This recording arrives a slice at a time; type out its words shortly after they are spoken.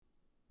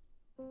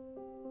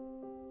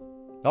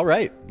All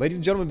right, ladies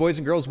and gentlemen, boys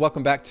and girls,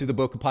 welcome back to the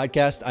Boca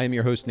Podcast. I am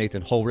your host,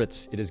 Nathan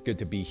Holritz. It is good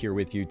to be here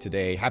with you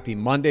today. Happy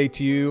Monday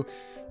to you.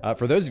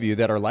 For those of you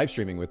that are live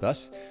streaming with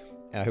us,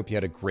 I hope you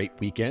had a great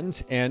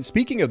weekend. And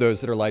speaking of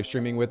those that are live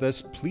streaming with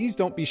us, please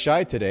don't be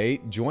shy today.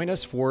 Join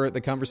us for the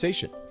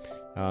conversation.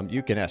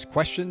 You can ask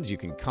questions, you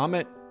can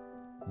comment,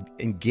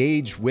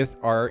 engage with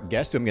our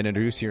guest, who I'm going to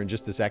introduce here in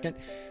just a second.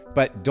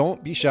 But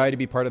don't be shy to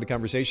be part of the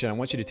conversation. I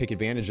want you to take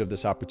advantage of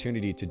this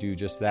opportunity to do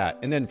just that.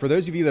 And then for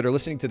those of you that are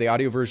listening to the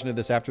audio version of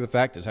this after the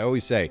fact, as I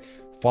always say,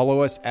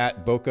 follow us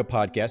at Boca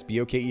Podcast,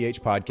 BOKEH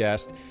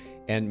Podcast,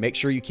 and make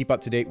sure you keep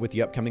up to date with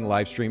the upcoming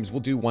live streams. We'll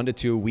do 1 to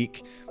 2 a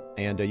week,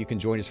 and you can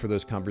join us for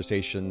those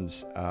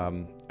conversations,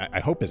 I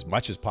hope as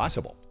much as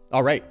possible.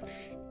 All right.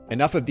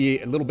 Enough of the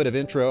little bit of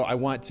intro. I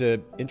want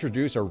to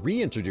introduce or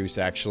reintroduce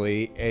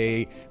actually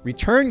a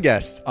return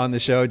guest on the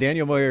show.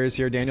 Daniel Moyer is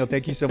here. Daniel,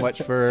 thank you so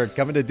much for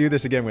coming to do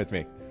this again with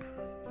me.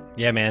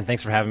 Yeah, man.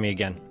 Thanks for having me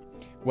again.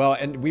 Well,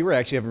 and we were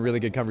actually having a really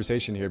good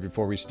conversation here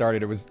before we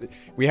started.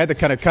 We had to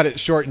kind of cut it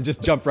short and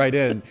just jump right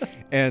in.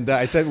 And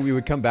I said we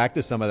would come back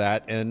to some of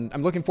that, and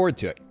I'm looking forward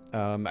to it.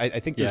 I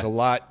think there's a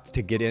lot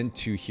to get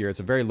into here. It's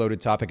a very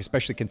loaded topic,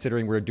 especially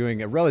considering we're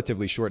doing a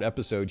relatively short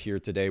episode here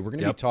today. We're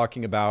going to be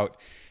talking about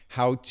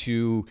how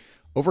to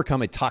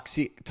overcome a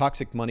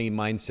toxic money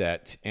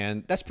mindset,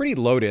 and that's pretty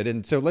loaded.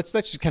 And so let's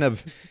just kind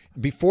of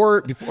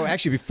before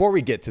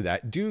we get to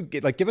that,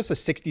 give us a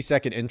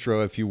 60-second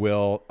intro, if you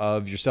will,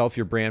 of yourself,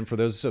 your brand, for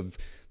those of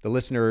the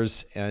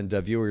listeners and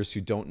viewers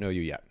who don't know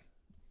you yet.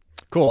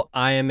 Cool.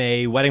 I am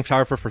a wedding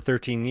photographer for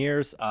 13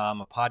 years. I'm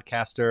a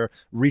podcaster,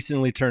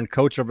 recently turned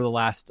coach over the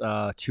last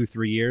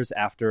 2-3 years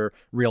after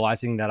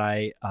realizing that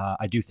I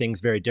do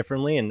things very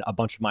differently. And a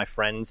bunch of my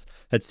friends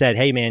had said,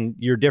 "Hey man,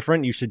 you're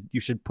different. You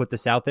should put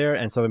this out there."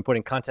 And so I've been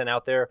putting content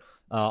out there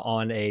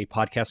on a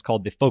podcast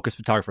called the Focus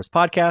Photographers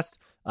Podcast.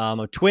 I'm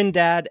a twin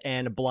dad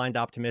and a blind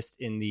optimist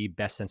in the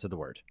best sense of the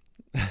word.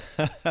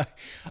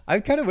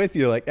 I'm kind of with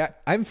you. Like,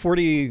 I'm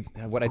 40,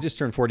 I just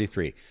turned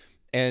 43.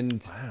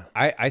 And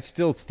wow. I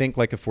still think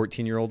like a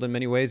 14-year-old in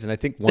many ways. And I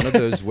think one of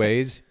those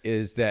ways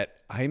is that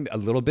I'm a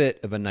little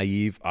bit of a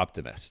naive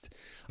optimist.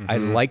 Mm-hmm. I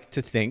like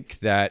to think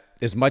that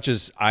as much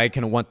as I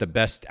kind of want the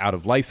best out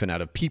of life and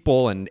out of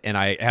people, and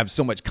I have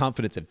so much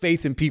confidence and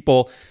faith in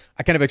people,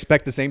 I kind of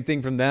expect the same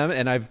thing from them.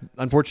 And I've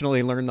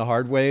unfortunately learned the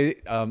hard way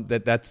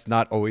that that's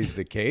not always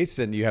the case.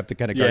 And you have to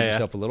kind of guard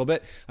yourself a little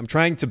bit. I'm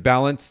trying to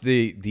balance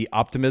the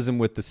optimism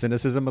with the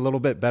cynicism a little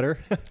bit better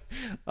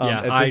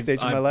at this stage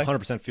of my life. I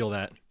 100% feel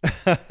that.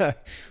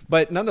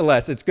 But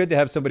nonetheless, it's good to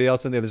have somebody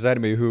else on the other side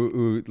of me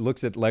who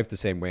looks at life the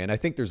same way. And I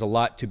think there's a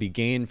lot to be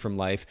gained from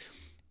life.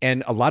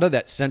 And a lot of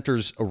that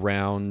centers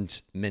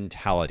around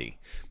mentality,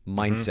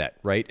 mindset,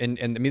 right? And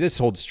I mean, this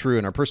holds true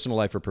in our personal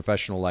life or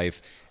professional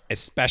life,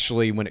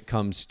 especially when it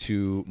comes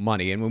to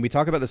money. And when we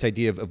talk about this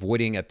idea of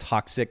avoiding a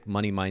toxic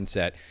money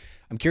mindset,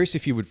 I'm curious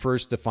if you would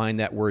first define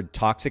that word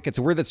toxic. It's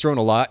a word that's thrown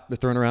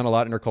around a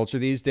lot in our culture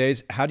these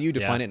days. How do you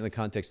define it in the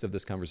context of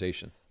this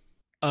conversation?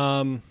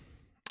 So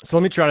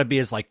let me try to be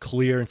as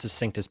clear and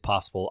succinct as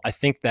possible. I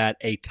think that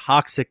a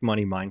toxic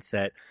money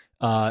mindset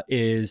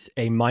is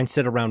a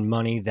mindset around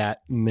money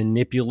that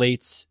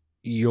manipulates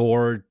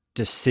your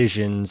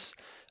decisions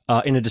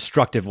in a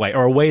destructive way,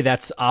 or a way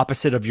that's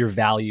opposite of your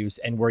values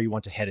and where you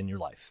want to head in your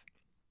life.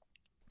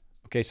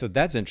 Okay, so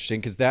that's interesting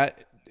because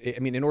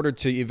in order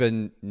to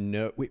even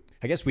know,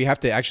 I guess we have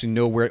to actually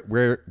know where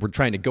we're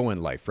trying to go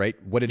in life, right?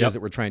 What it is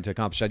that we're trying to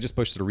accomplish. I just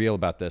posted a reel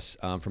about this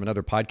from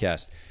another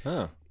podcast.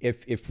 Oh.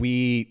 If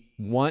we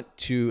want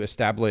to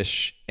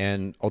establish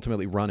and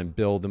ultimately run and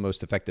build the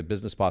most effective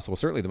business possible,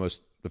 certainly the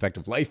most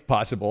effective life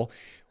possible,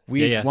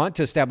 we want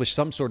to establish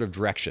some sort of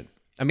direction.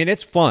 I mean,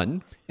 it's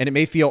fun and it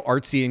may feel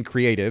artsy and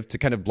creative to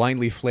kind of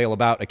blindly flail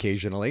about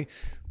occasionally.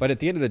 But at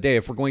the end of the day,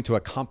 if we're going to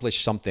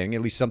accomplish something,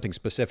 at least something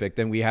specific,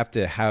 then we have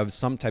to have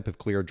some type of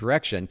clear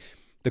direction.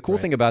 The cool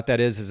thing about that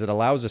is it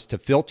allows us to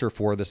filter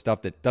for the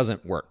stuff that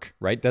doesn't work,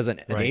 right? Doesn't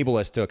enable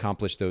us to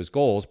accomplish those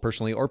goals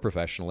personally or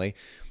professionally.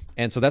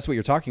 And so that's what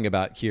you're talking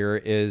about here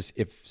is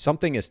if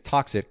something is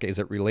toxic as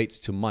it relates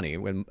to money,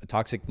 when a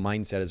toxic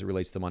mindset as it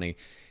relates to money,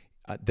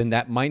 then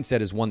that mindset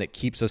is one that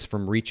keeps us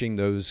from reaching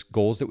those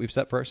goals that we've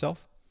set for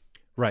ourselves.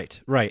 Right.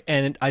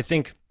 And I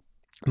think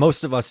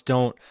most of us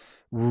don't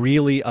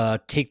really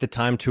take the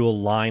time to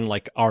align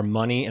our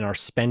money and our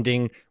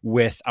spending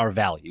with our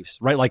values,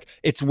 right?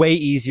 It's way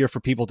easier for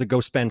people to go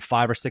spend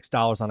 $5 or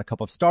 $6 on a cup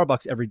of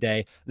Starbucks every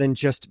day than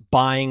just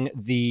buying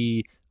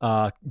the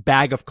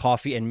bag of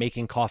coffee and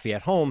making coffee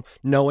at home,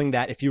 knowing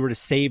that if you were to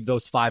save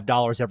those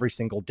 $5 every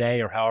single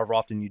day or however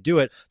often you do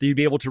it, that you'd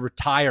be able to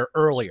retire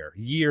earlier,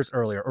 years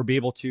earlier, or be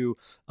able to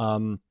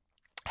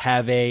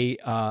have a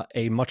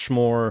much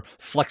more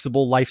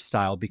flexible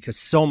lifestyle, because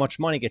so much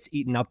money gets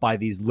eaten up by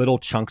these little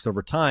chunks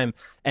over time.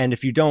 And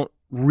if you don't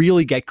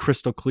really get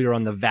crystal clear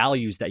on the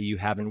values that you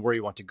have and where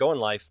you want to go in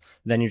life,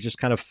 then you're just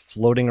kind of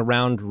floating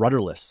around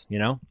rudderless, you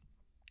know?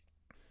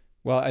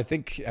 Well,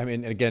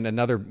 again,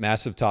 another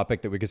massive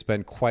topic that we could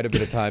spend quite a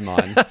bit of time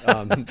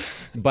on.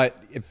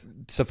 But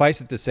suffice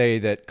it to say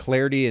that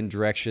clarity and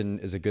direction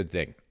is a good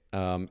thing.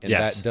 And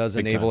Yes, that does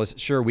big enable time. us.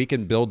 Sure, we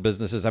can build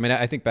businesses. I mean,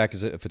 I think back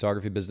as a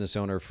photography business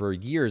owner for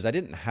years, I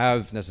didn't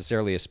have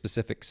necessarily a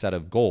specific set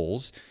of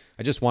goals.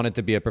 I just wanted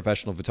to be a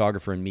professional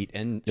photographer and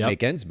Yep.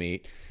 make ends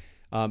meet.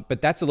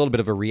 But that's a little bit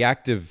of a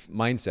reactive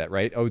mindset,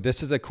 right? Oh,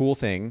 this is a cool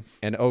thing,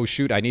 and oh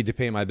shoot, I need to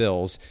pay my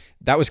bills.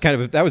 That was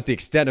the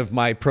extent of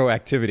my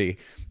proactivity,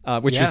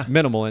 which Yeah. was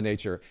minimal in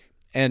nature.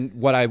 And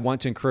what I want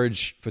to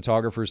encourage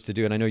photographers to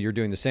do, and I know you're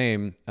doing the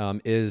same,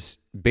 is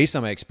based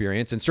on my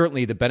experience and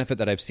certainly the benefit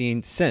that I've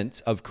seen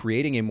since of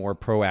creating a more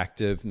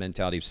proactive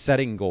mentality of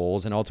setting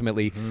goals and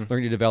ultimately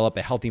learning to develop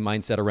a healthy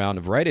mindset around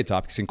a variety of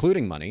topics,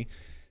 including money,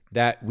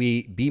 that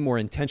we be more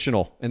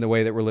intentional in the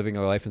way that we're living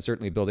our life and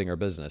certainly building our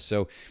business.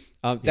 So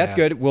that's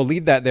good. We'll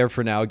leave that there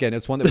for now. Again,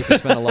 it's one that we can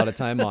spend a lot of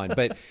time on,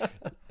 but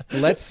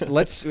let's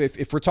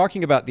if we're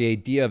talking about the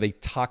idea of a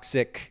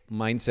toxic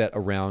mindset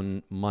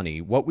around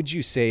money, what would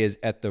you say is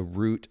at the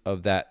root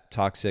of that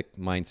toxic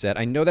mindset?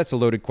 I know that's a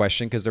loaded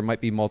question because there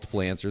might be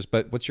multiple answers,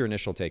 but what's your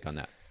initial take on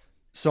that?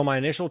 So my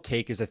initial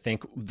take is I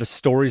think the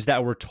stories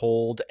that were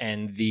told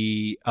and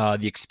the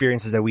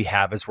experiences that we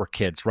have as we're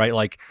kids, right?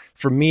 Like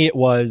for me, it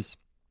was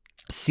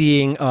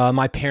seeing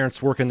my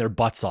parents working their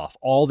butts off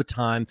all the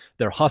time.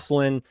 They're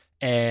hustling,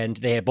 and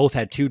they had both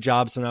had two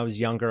jobs when I was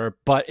younger,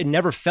 but it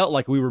never felt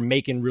like we were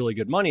making really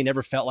good money. It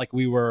never felt like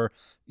we were,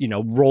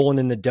 rolling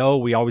in the dough.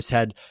 We always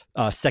had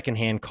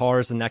secondhand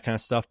cars and that kind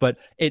of stuff. But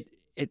it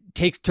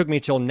took me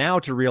till now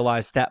to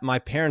realize that my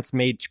parents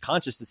made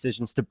conscious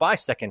decisions to buy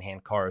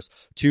secondhand cars,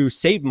 to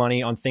save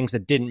money on things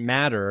that didn't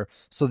matter.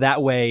 So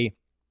that way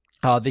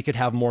they could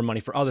have more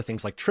money for other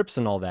things like trips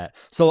and all that.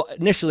 So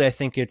initially, I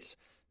think it's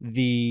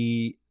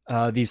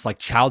these like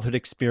childhood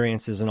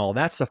experiences and all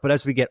that stuff. But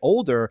as we get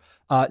older,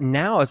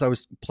 now, as I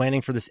was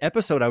planning for this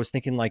episode, I was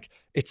thinking like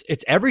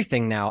it's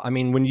everything now. I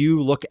mean, when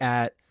you look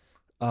at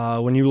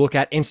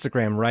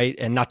Instagram, right?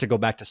 And not to go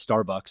back to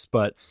Starbucks,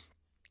 but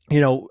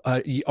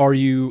are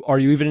you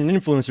even an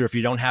influencer if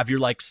you don't have your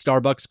like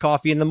Starbucks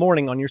coffee in the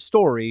morning on your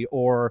story?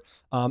 Or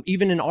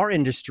even in our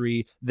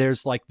industry,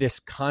 there's like this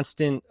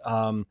constant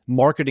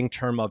marketing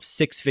term of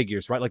six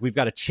figures, right? Like we've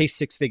got to chase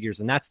six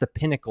figures, and that's the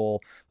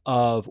pinnacle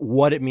of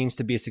what it means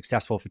to be a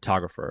successful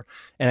photographer.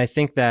 And I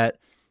think that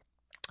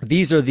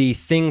these are the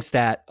things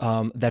that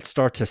that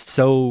start to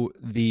sow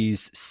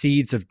these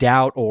seeds of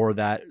doubt, or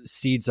that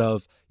seeds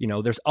of,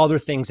 there's other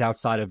things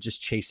outside of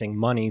just chasing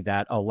money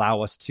that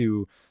allow us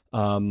to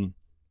have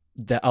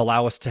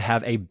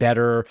a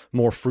better,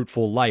 more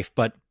fruitful life.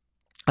 But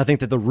I think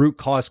that the root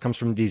cause comes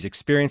from these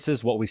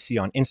experiences, what we see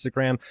on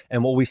Instagram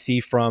and what we see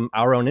from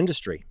our own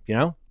industry,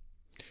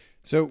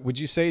 So would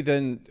you say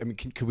then, I mean,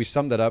 could we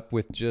sum that up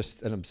with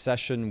just an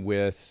obsession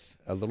with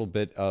a little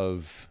bit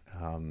of,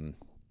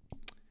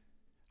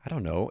 I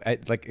don't know,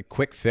 like a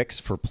quick fix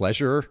for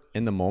pleasure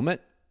in the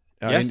moment?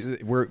 Yes. I mean,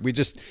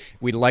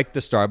 we like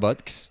the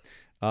Starbucks,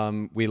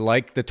 we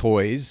like the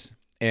toys.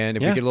 And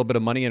if we get a little bit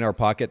of money in our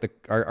pocket,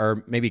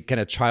 our maybe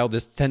kind of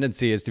childish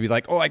tendency is to be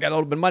like, oh, I got a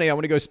little bit of money, I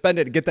want to go spend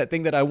it and get that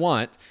thing that I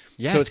want.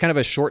 Yes. So it's kind of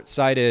a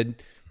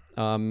short-sighted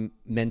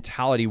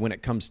mentality when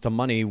it comes to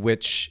money,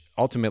 which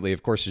ultimately,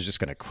 of course, is just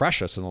going to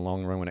crush us in the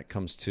long run when it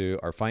comes to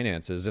our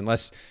finances,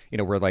 unless,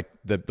 we're like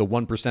the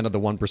 1% of the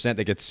 1%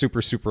 that gets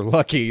super, super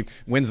lucky,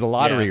 wins the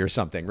lottery or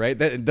something, right?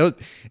 And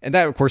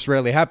that, of course,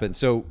 rarely happens.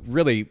 So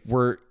really,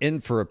 we're in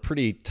for a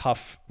pretty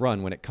tough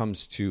run when it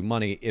comes to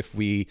money if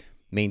we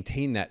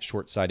maintain that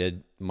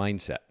short-sighted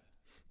mindset.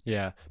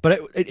 Yeah, but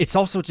it's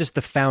also just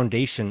the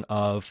foundation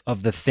of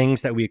the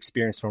things that we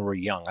experience when we're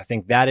young. I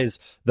think that is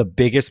the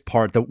biggest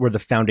part, where the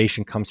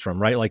foundation comes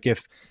from, right? Like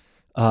if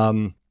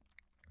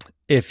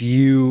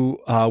you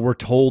were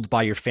told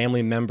by your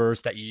family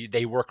members that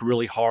they work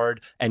really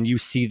hard, and you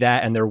see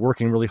that and they're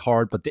working really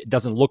hard, but it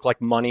doesn't look like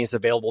money is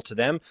available to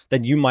them,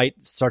 then you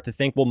might start to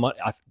think, well,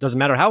 it doesn't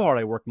matter how hard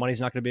I work, money's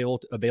not going to be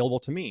available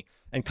to me.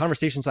 And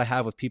conversations I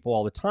have with people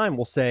all the time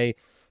will say,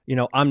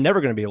 I'm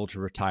never going to be able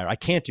to retire. I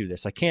can't do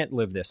this. I can't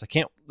live this. I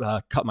can't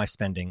cut my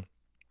spending.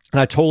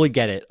 And I totally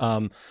get it.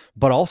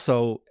 But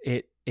also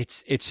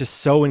it's just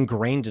so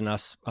ingrained in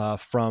us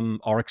from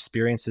our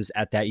experiences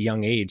at that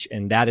young age.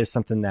 And that is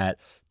something that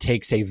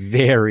takes a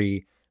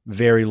very,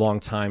 very long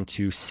time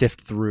to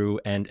sift through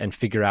and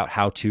figure out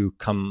how to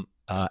come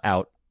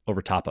out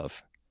over top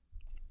of.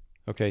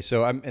 Okay,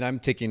 so I'm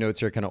taking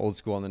notes here, kind of old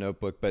school on the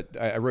notebook, but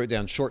I wrote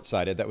down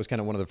short-sighted. That was kind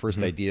of one of the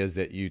first ideas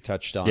that you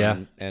touched on. Yeah.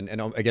 And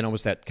again,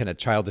 almost that kind of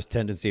childish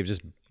tendency of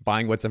just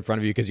buying what's in front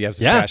of you because you have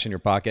some cash in your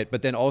pocket.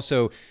 But then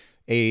also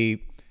I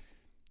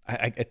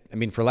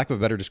mean, for lack of a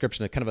better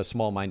description, a kind of a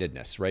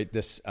small-mindedness, right?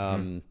 This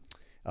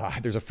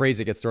there's a phrase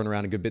that gets thrown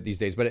around a good bit these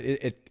days, but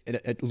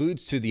it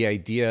alludes to the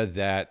idea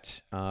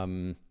that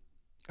I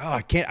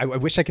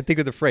wish I could think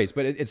of the phrase,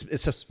 but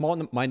it's a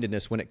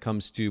small-mindedness when it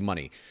comes to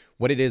money.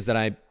 What it is that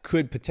I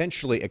could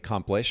potentially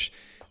accomplish,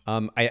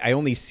 I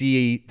only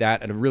see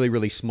that at a really,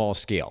 really small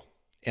scale,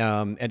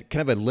 and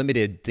kind of a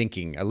limited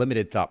thinking, a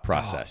limited thought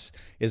process.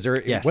 Is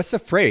there? Yes. What's the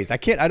phrase? I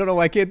don't know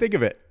why I can't think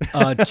of it.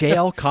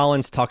 J.L.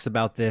 Collins talks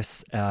about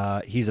this.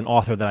 He's an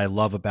author that I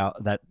love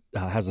that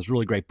has this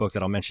really great book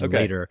that I'll mention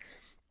later.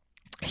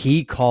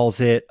 he calls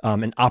it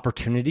an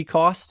opportunity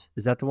cost.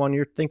 Is that the one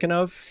you're thinking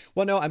of?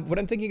 Well, no, what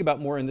I'm thinking about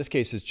more in this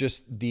case is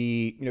just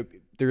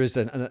there is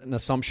an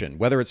assumption,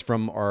 whether it's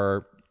from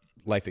our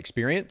life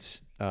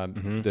experience,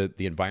 the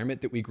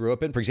environment that we grew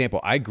up in. For example,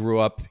 I grew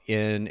up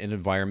in an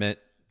environment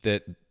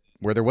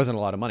where there wasn't a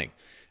lot of money.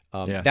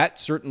 That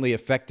certainly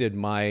affected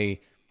my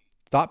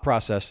thought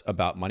process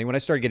about money. When I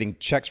started getting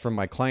checks from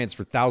my clients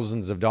for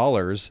thousands of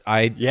dollars,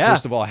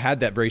 first of all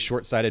had that very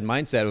short-sighted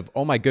mindset of,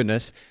 oh my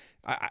goodness,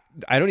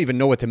 I don't even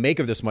know what to make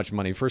of this much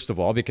money. First of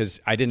all, because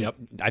I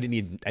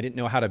didn't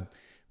know how to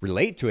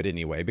relate to it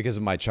anyway because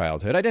of my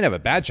childhood. I didn't have a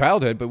bad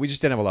childhood, but we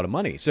just didn't have a lot of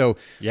money. So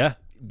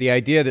the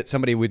idea that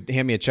somebody would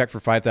hand me a check for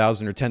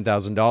 $5,000 or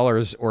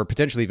 $10,000 or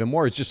potentially even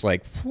more is just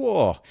like,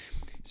 whoa.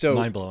 So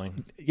mind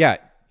blowing. Yeah.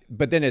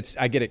 But then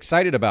I get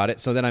excited about it.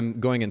 So then I'm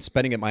going and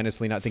spending it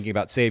mindlessly, not thinking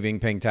about saving,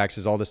 paying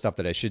taxes, all the stuff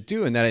that I should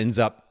do. And that ends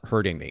up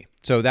hurting me.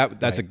 So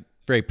that's a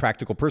very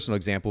practical, personal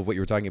example of what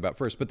you were talking about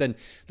first. But then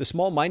the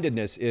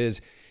small-mindedness is,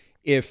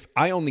 if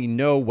I only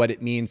know what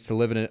it means to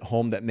live in a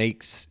home that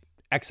makes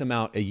X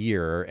amount a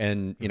year,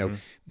 and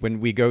when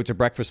we go to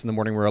breakfast in the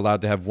morning, we're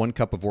allowed to have 1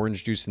 cup of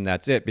orange juice and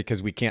that's it,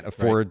 because we can't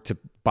afford to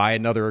buy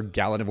another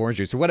gallon of orange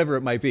juice or whatever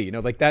it might be.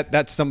 Like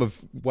that's some of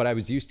what I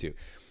was used to.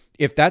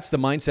 If that's the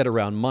mindset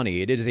around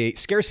money, it is a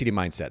scarcity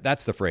mindset.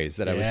 That's the phrase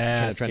that I was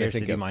kind of trying to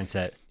think of.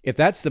 Mindset. If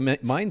that's the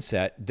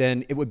mindset,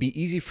 then it would be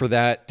easy for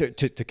that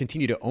to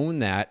continue to own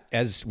that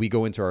as we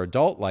go into our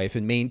adult life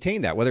and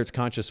maintain that, whether it's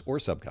conscious or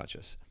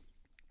subconscious.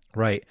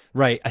 Right.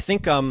 I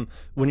think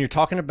when you're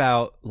talking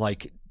about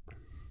like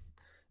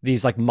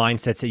these like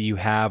mindsets that you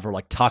have, or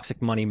like toxic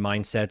money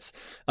mindsets,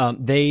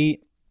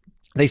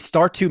 they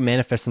start to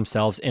manifest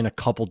themselves in a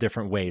couple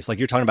different ways. Like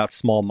you're talking about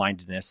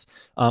small-mindedness.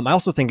 I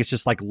also think it's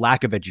just like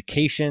lack of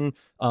education,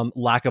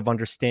 lack of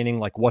understanding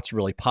like what's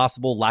really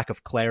possible, lack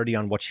of clarity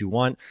on what you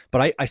want.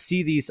 But I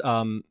see these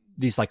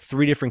like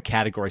 3 different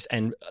categories,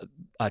 and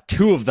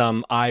 2 of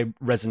them I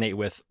resonate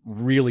with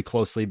really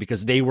closely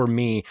because they were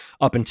me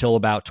up until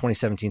about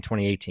 2017,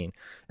 2018.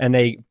 And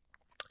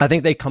I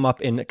think they come up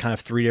in kind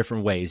of 3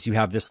 different ways. You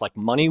have this like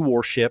money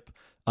worship,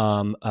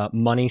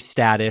 money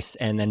status,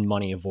 and then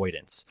money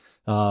avoidance.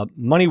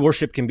 Money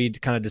worship can be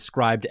kind of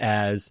described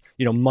as,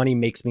 money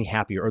makes me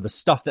happier, or the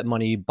stuff that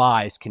money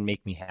buys can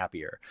make me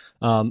happier.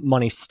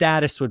 Money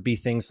status would be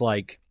things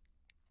like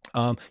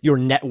your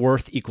net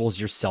worth equals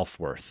your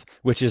self-worth,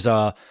 which is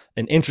an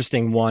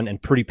interesting one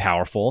and pretty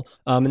powerful.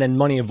 And then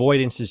money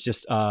avoidance is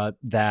just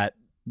that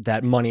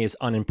money is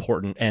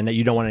unimportant and that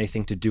you don't want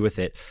anything to do with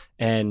it.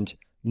 And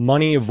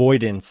money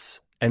avoidance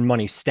and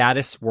money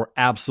status were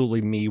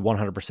absolutely me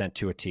 100%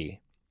 to a T.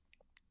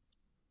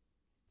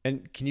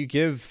 And can you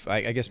give,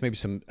 I guess, maybe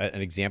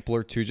an example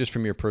or two just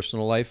from your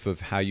personal life of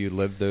how you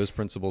lived those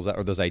principles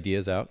or those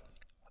ideas out?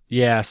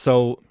 Yeah.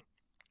 So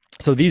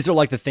these are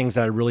like the things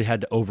that I really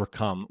had to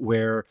overcome,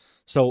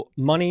 so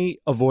money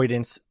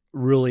avoidance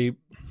really,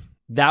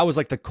 that was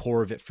like the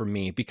core of it for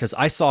me, because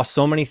I saw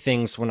so many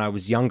things when I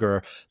was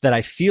younger that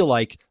I feel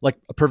like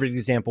a perfect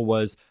example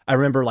was, I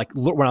remember like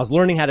when I was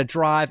learning how to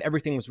drive,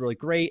 everything was really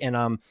great.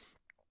 And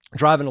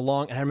driving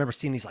along, and I remember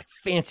seeing these like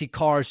fancy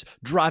cars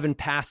driving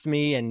past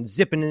me and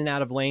zipping in and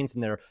out of lanes,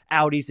 and they're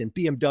Audis and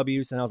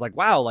BMWs. And I was like,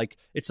 wow, like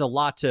it's a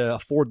lot to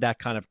afford that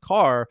kind of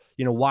car.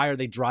 Why are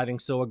they driving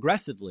so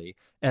aggressively?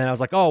 And I was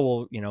like,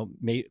 oh, well,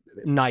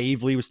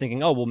 naively was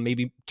thinking, oh, well,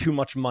 maybe too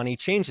much money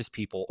changes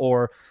people.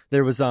 Or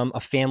there was a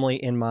family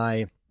in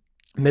my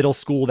middle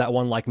school that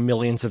won like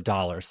millions of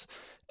dollars.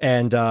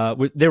 And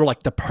they were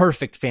like the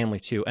perfect family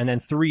too. And then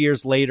 3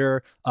 years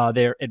later,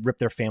 it ripped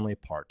their family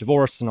apart,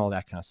 divorced and all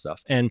that kind of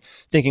stuff. And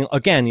thinking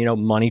again,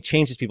 money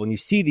changes people, and you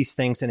see these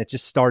things, and it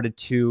just started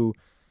to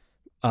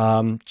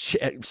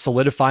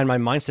solidify in my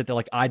mindset that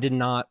like I did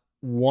not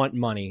want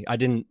money.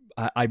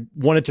 I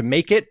wanted to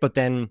make it, but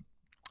then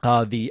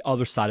the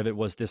other side of it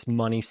was this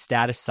money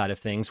status side of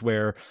things,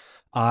 where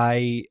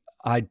I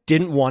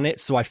didn't want it,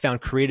 so I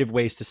found creative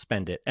ways to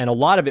spend it. And a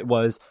lot of it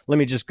was, let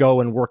me just go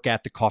and work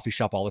at the coffee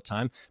shop all the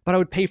time. But I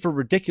would pay for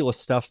ridiculous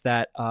stuff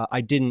that I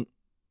didn't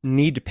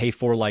need to pay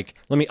for, like,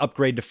 let me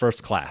upgrade to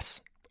first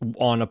class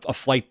on a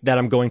flight that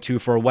I'm going to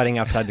for a wedding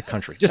outside the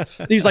country. Just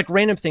these like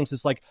random things.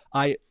 It's like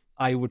I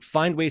would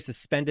find ways to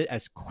spend it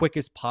as quick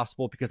as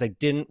possible because I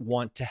didn't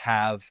want to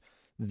have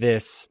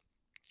this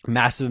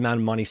massive amount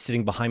of money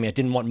sitting behind me. I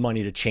didn't want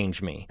money to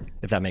change me,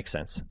 if that makes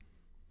sense.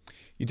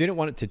 You didn't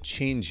want it to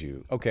change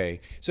you. Okay.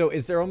 So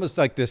is there almost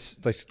like this,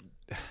 like,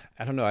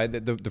 I don't know,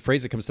 the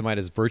phrase that comes to mind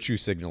is virtue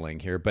signaling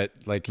here, but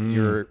like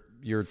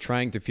you're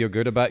trying to feel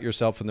good about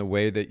yourself in the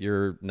way that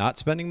you're not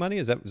spending money?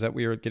 Is that what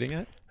you're getting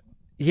at?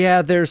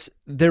 Yeah,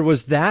 there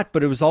was that,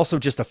 but it was also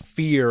just a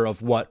fear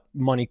of what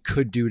money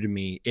could do to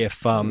me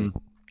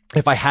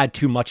if I had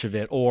too much of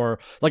it, or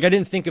like I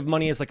didn't think of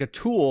money as like a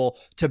tool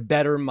to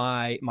better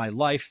my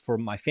life, for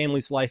my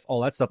family's life,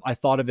 all that stuff. I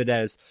thought of it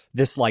as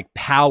this like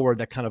power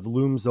that kind of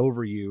looms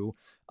over you.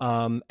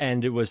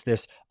 And it was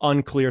this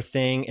unclear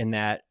thing in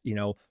that,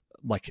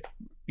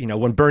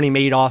 when Bernie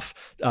Madoff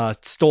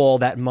stole all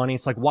that money,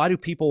 it's like, why do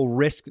people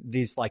risk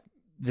these like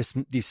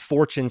these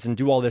fortunes and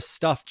do all this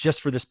stuff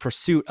just for this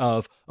pursuit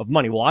of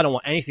money. Well, I don't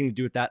want anything to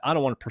do with that. I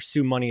don't want to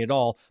pursue money at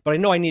all, but I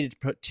know I needed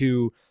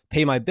to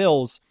pay my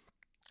bills.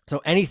 So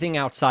anything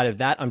outside of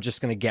that, I'm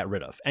just going to get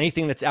rid of.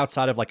 Anything that's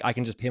outside of like, I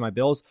can just pay my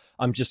bills,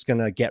 I'm just going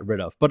to get rid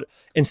of. But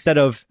instead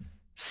of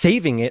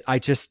saving it, I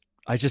just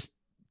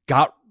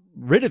got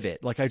rid of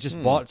it. Like I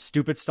just bought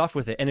stupid stuff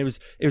with it. And it was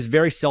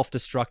very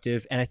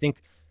self-destructive. And I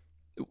think,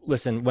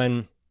 listen,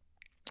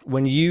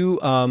 when you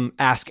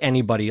ask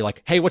anybody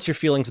like, hey, what's your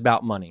feelings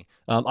about money?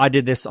 I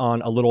did this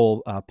on a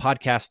little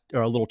podcast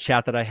or a little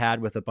chat that I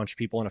had with a bunch of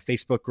people in a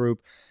Facebook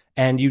group.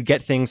 And you'd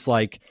get things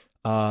like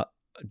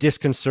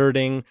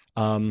disconcerting,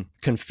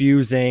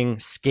 confusing,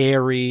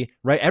 scary,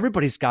 right?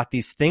 Everybody's got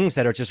these things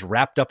that are just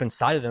wrapped up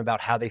inside of them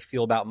about how they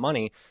feel about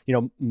money. You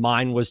know,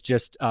 mine was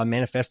just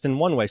manifest in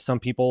one way. Some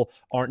people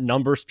aren't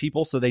numbers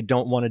people, so they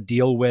don't want to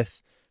deal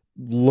with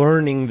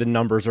learning the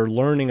numbers or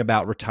learning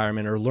about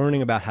retirement or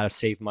learning about how to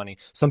save money.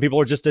 Some people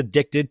are just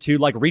addicted to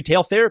like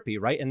retail therapy,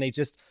 right? And they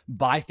just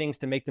buy things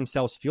to make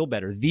themselves feel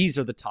better. These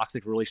are the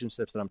toxic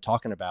relationships that I'm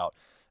talking about,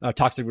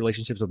 toxic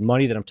relationships with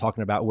money that I'm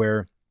talking about,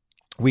 where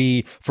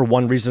we, for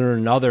one reason or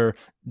another,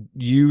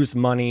 use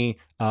money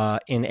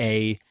in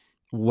a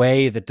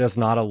way that does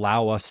not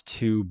allow us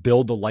to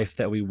build the life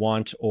that we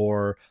want,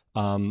 or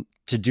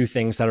to do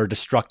things that are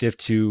destructive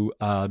to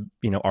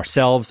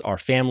ourselves, our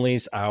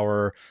families,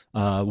 our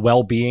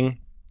well-being.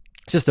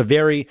 It's just a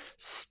very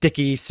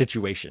sticky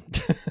situation.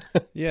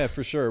 Yeah,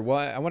 for sure. Well,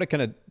 I want to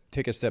kind of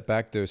take a step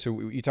back though.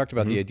 So you talked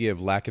about the idea of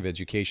lack of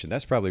education.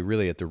 That's probably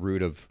really at the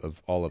root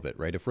of all of it,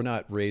 right? If we're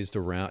not raised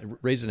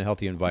in a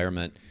healthy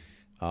environment,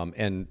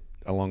 and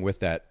along with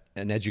that,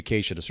 an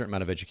education, a certain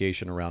amount of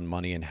education around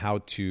money and how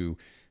to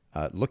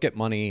look at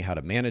money, how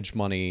to manage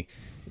money,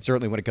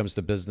 certainly when it comes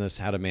to business,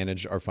 how to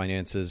manage our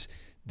finances,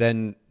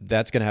 then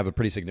that's going to have a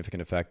pretty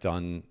significant effect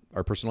on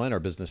our personal and our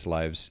business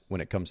lives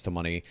when it comes to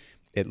money.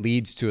 It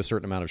leads to a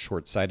certain amount of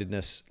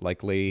short-sightedness,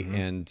 likely,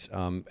 and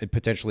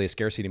potentially a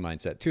scarcity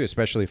mindset too,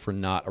 especially if we're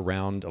not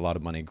around a lot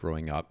of money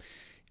growing up.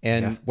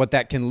 And what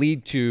that can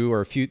lead to,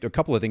 or a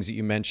couple of things that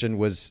you mentioned,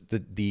 was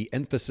the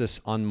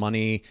emphasis on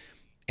money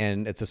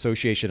and its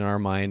association in our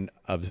mind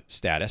of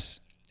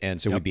status. And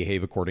so we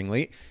behave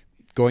accordingly.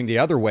 Going the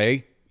other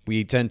way,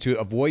 we tend to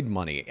avoid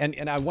money.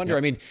 And I wonder,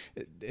 I mean,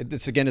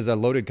 this again is a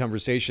loaded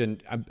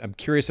conversation. I'm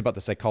curious about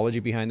the psychology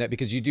behind that,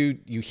 because you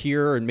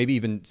hear and maybe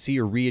even see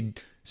or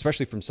read,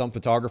 especially from some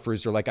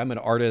photographers, they're like, I'm an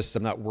artist,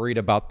 I'm not worried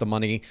about the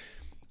money.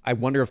 I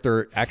wonder if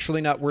they're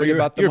actually not worried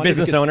about the money. You're a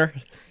business owner.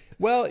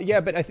 Well,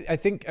 yeah, but I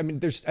think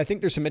there's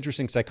some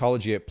interesting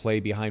psychology at play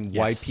behind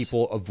why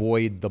people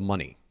avoid the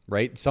money,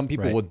 right? Some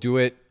people will do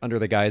it under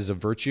the guise of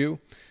virtue,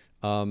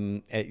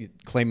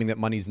 claiming that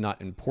money's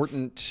not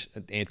important,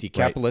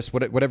 anti-capitalist,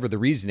 whatever the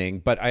reasoning.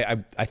 But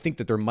I think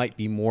that there might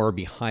be more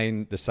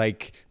behind the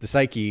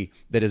psyche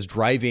that is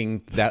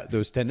driving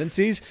those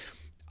tendencies.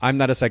 I'm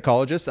not a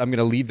psychologist. I'm going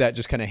to leave that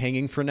just kind of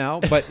hanging for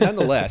now. But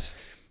nonetheless,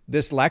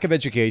 this lack of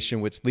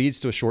education, which leads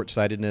to a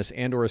short-sightedness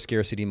and or a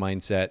scarcity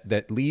mindset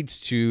that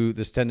leads to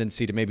this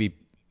tendency to maybe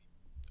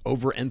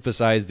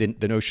overemphasize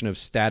the notion of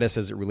status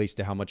as it relates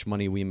to how much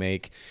money we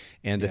make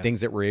and the things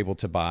that we're able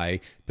to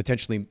buy,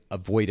 potentially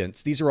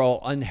avoidance. These are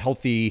all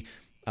unhealthy,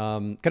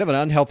 kind of an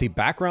unhealthy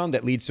background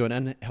that leads to an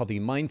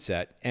unhealthy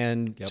mindset.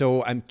 And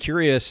so I'm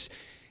curious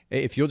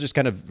if you'll just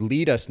kind of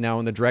lead us now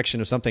in the direction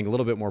of something a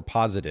little bit more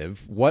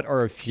positive. What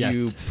are a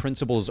few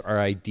principles or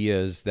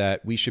ideas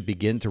that we should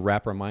begin to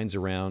wrap our minds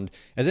around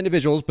as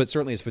individuals, but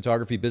certainly as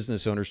photography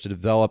business owners, to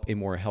develop a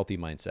more healthy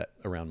mindset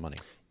around money?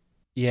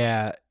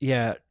 Yeah.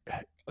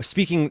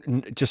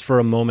 Speaking just for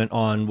a moment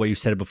on what you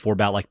said before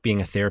about like being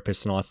a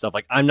therapist and all that stuff,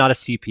 like I'm not a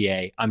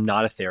CPA, I'm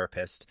not a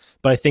therapist,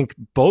 but I think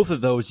both of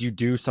those you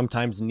do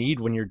sometimes need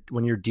when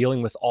you're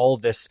dealing with all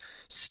this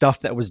stuff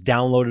that was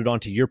downloaded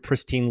onto your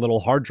pristine little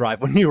hard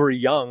drive when you were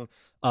young,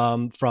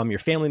 from your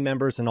family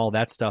members and all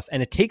that stuff.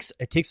 And it takes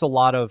a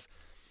lot of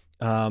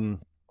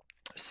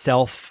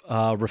self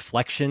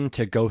reflection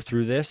to go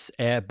through this,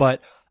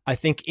 but I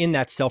think in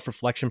that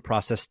self-reflection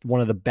process,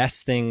 one of the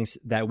best things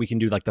that we can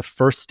do, like the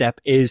first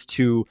step, is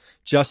to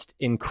just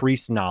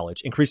increase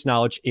knowledge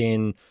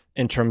in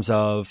terms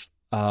of,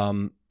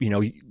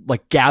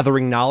 like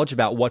gathering knowledge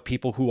about what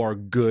people who are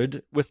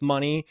good with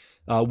money,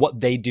 what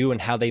they do and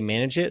how they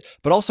manage it,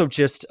 but also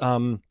just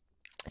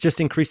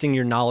increasing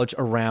your knowledge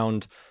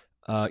around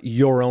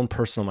your own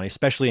personal money,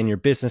 especially in your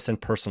business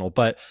and personal.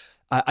 But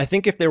I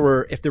think if there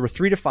were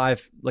 3 to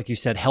 5, like you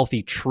said,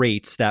 healthy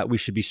traits that we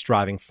should be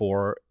striving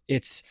for,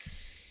 it's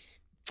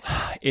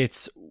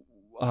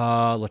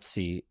let's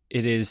see,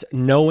 it is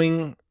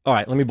knowing. All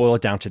right, let me boil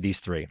it down to these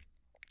 3.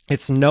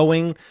 It's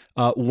knowing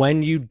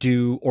when you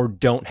do or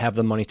don't have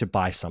the money to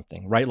buy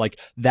something, right? Like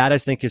that, I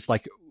think, is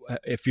like,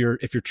 if you're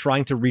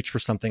trying to reach for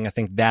something, I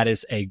think that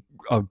is a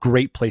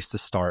great place to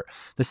start.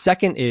 The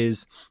second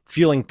is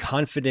feeling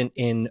confident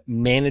in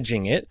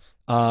managing it,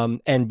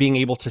 and being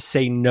able to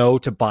say no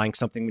to buying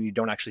something when you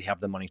don't actually have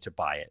the money to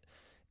buy it.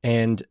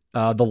 And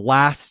the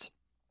last,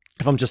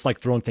 if I'm just like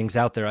throwing things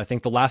out there, I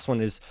think the last one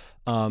is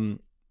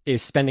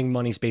is spending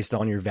monies based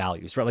on your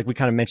values, right? Like we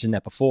kind of mentioned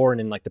that before,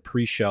 and in like the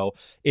pre-show,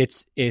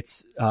 it's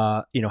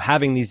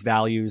having these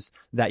values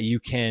that you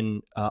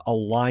can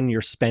align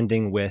your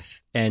spending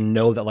with and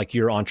know that like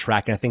you're on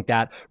track. And I think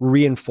that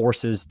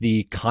reinforces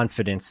the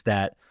confidence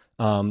that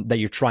that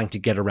you're trying to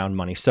get around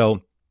money.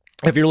 So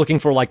if you're looking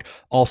for like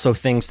also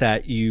things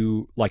that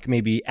you like,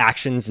 maybe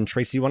actions and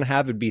traits you want to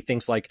have, it'd be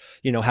things like,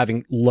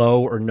 having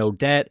low or no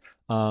debt,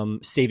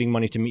 saving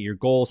money to meet your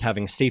goals,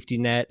 having a safety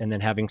net, and then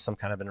having some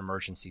kind of an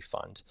emergency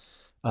fund.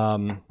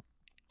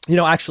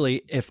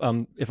 Actually, if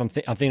I'm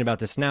thinking about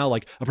this now,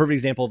 like a perfect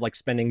example of like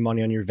spending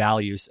money on your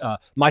values,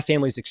 my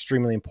family is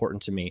extremely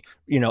important to me,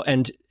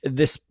 and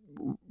this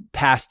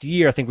past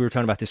year, I think we were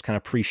talking about this kind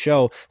of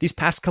pre-show, these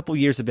past couple of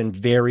years have been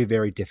very,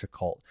 very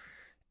difficult.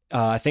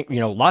 I think,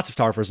 lots of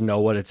photographers know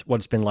what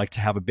it's been like to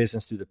have a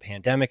business through the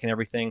pandemic and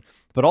everything.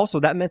 But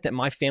also that meant that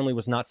my family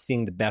was not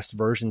seeing the best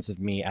versions of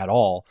me at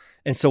all.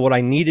 And so what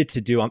I needed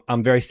to do,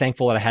 I'm very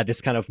thankful that I had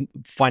this kind of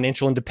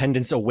financial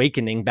independence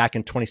awakening back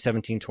in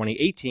 2017,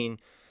 2018,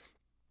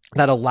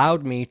 that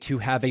allowed me to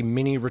have a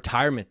mini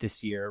retirement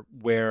this year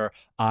where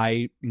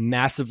I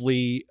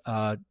massively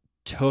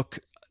took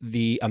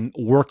the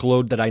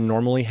workload that I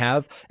normally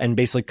have and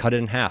basically cut it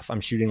in half. I'm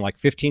shooting like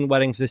 15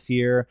 weddings this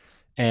year.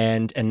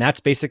 And that's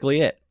basically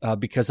it,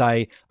 because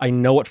I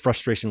know what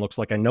frustration looks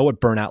like. I know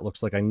what burnout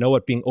looks like. I know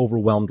what being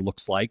overwhelmed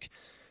looks like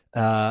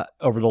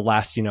over the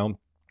last,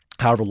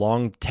 however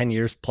long, 10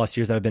 years plus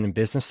years that I've been in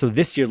business. So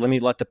this year, let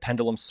me let the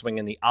pendulum swing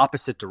in the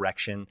opposite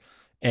direction.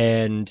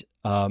 And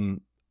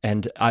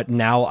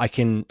now I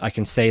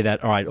can say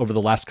that, all right, over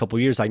the last couple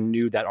of years, I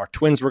knew that our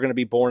twins were going to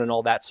be born and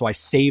all that. So I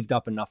saved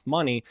up enough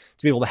money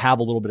to be able to have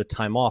a little bit of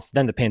time off.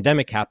 Then the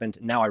pandemic happened.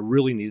 Now I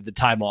really needed the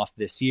time off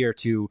this year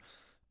to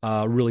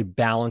really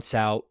balance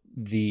out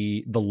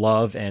the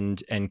love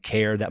and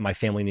care that my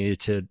family needed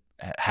to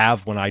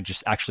have when I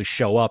just actually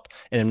show up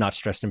and am not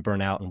stressed and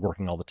burnt out and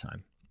working all the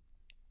time.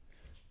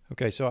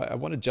 Okay, so I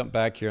want to jump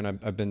back here, and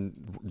I've been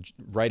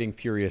writing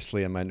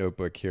furiously in my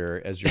notebook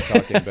here as you're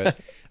talking, but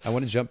I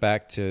want to jump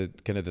back to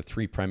kind of the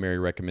three primary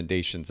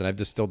recommendations, and I've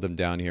distilled them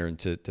down here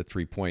into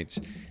 3 points.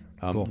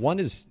 Cool. Number one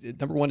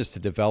is to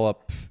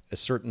develop a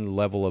certain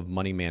level of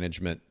money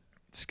management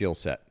skill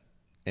set.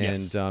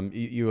 And yes.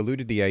 You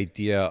alluded to the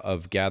idea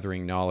of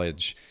gathering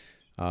knowledge,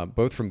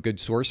 both from good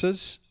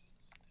sources,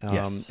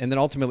 yes. and then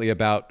ultimately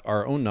about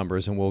our own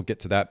numbers. And we'll get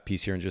to that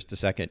piece here in just a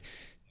second.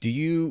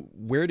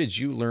 Where did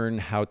you learn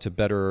how to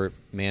better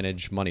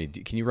manage money?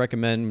 Can you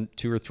recommend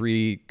 2 or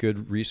 3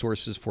 good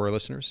resources for our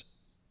listeners?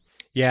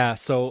 Yeah.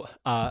 So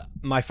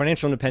my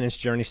financial independence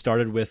journey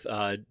started with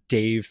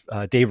Dave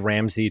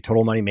Ramsey,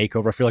 Total Money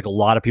Makeover. I feel like a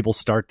lot of people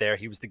start there.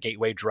 He was the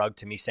gateway drug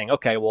to me saying,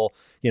 okay, well,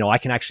 I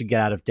can actually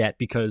get out of debt,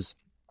 because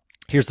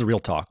here's the real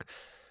talk.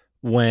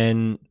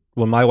 When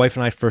my wife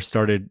and I first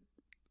started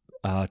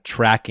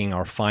tracking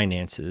our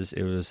finances,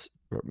 it was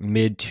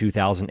mid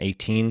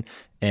 2018,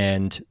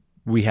 and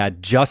we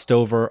had just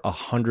over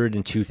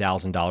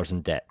 $102,000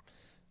 in debt.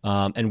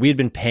 And we had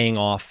been paying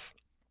off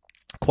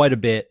quite a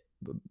bit,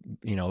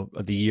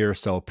 the year or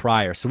so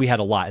prior. So we had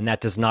a lot, and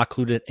that does not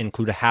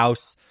include a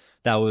house.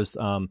 That was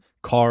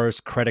cars,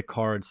 credit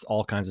cards,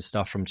 all kinds of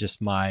stuff from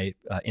just my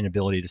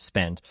inability to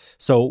spend.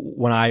 So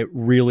when I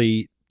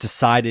really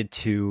decided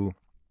to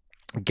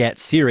get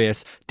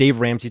serious, Dave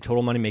Ramsey,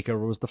 Total Money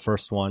Makeover was the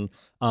first one.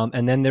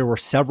 And then there were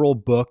several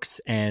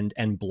books and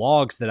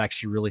blogs that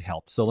actually really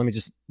helped. So let me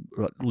just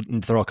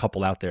throw a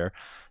couple out there.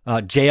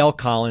 JL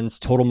Collins,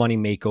 Total Money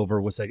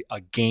Makeover was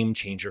a game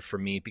changer for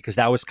me, because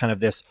that was kind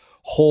of this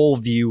whole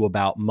view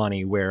about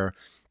money where,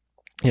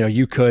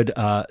 you could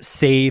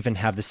save and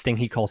have this thing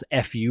he calls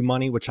FU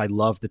money, which I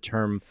love the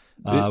term.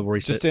 Where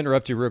he just to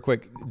interrupt you real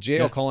quick,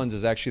 JL Collins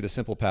is actually the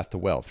Simple Path to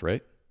Wealth,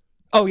 right?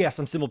 Oh, yes,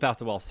 I'm Simple Path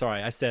to Wealth.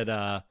 Sorry, I said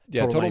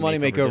Total Money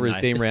Makeover is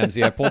Dave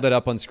Ramsey. I pulled it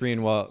up on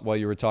screen while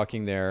you were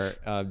talking there.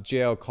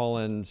 J.L.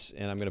 Collins,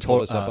 and I'm going to pull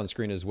this up on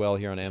screen as well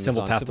here on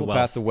Amazon. Simple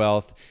Path to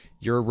Wealth,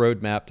 your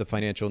roadmap to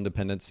financial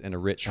independence and a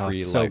rich, free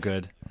life. So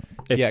good.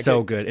 It's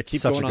so good. It's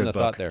keep such going a good on the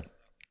book. thought there.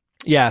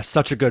 Yeah,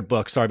 such a good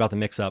book. Sorry about the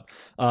mix-up.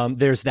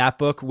 There's that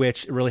book,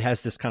 which really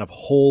has this kind of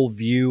whole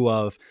view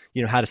of,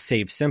 how to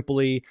save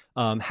simply,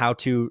 how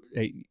to...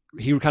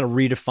 he kind of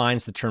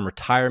redefines the term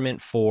retirement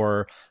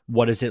for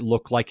what does it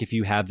look like if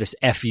you have this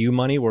FU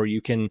money where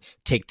you can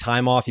take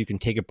time off, you can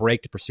take a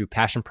break to pursue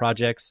passion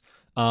projects.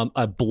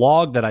 A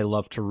blog that I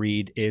love to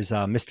read is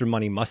Mr.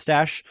 Money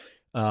Mustache,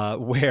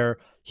 where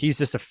he's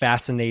just a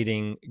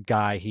fascinating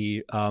guy.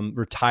 He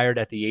retired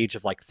at the age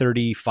of like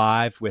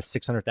 35 with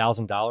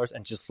 $600,000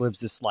 and just lives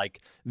this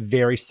like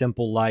very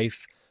simple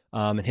life.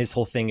 And his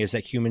whole thing is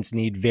that humans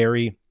need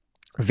very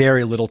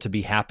little to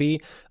be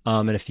happy.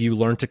 And if you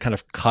learn to kind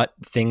of cut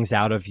things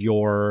out of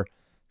your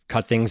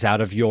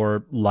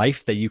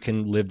life, that you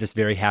can live this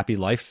very happy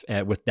life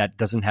with that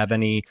doesn't have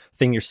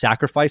anything you're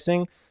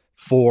sacrificing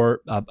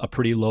for a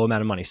pretty low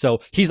amount of money. So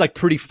he's like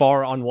pretty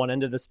far on one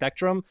end of the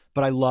spectrum,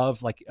 but I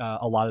love like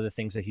a lot of the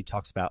things that he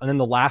talks about. And then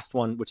the last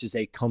one, which is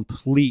a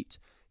complete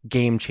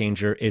game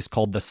changer is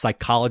called The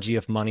Psychology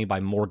of Money by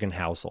Morgan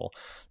Housel.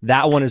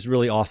 That one is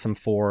really awesome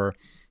for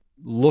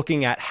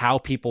looking at how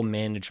people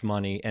manage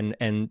money. And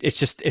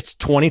it's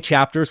 20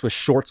 chapters with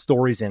short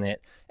stories in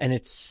it. And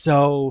it's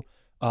so,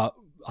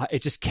 it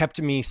just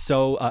kept me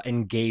so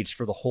engaged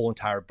for the whole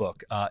entire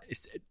book.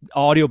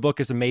 Audiobook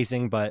is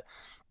amazing, but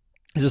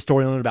there's a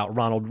story about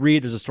Ronald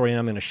Reed. There's a story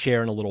I'm going to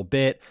share in a little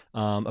bit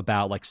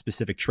about like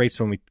specific traits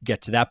when we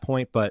get to that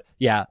point. But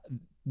yeah,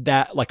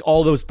 that like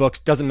all those books,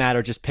 doesn't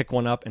matter, just pick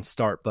one up and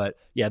start. But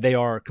yeah, they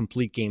are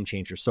complete game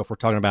changers. So if we're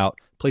talking about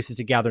places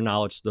to gather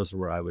knowledge, those are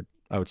where I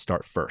would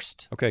start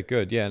first. Okay,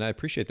 good. Yeah, and I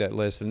appreciate that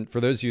list. And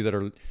for those of you that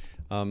are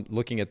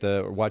looking at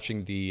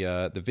watching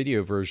the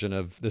video version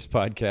of this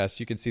podcast,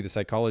 you can see The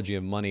Psychology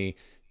of Money,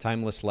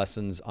 Timeless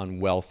Lessons on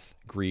Wealth,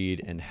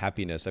 Greed, and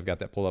Happiness. I've got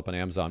that pulled up on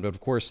Amazon. But of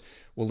course,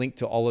 we'll link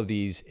to all of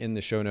these in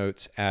the show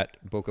notes at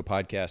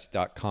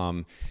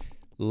bokehpodcast.com.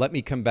 Let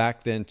me come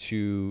back then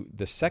to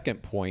the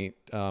second point,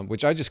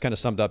 which I just kind of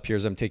summed up here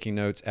as I'm taking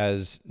notes,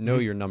 as know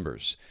your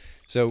numbers.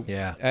 So,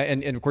 yeah.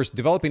 And of course,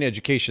 developing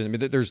education. I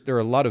mean, there are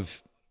a lot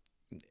of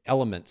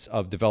elements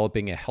of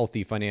developing a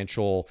healthy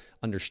financial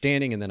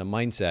understanding and then a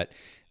mindset.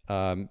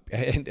 And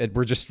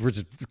we're just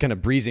kind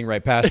of breezing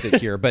right past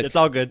it here, but it's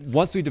all good.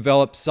 Once we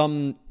develop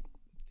some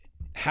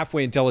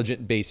halfway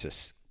intelligent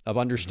basis of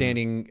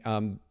understanding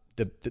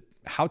the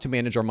how to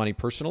manage our money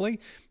personally,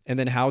 and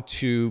then how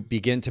to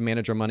begin to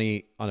manage our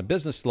money on a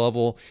business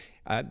level,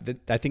 I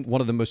think one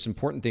of the most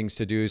important things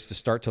to do is to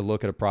start to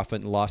look at a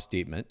profit and loss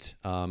statement,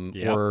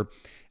 or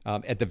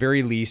at the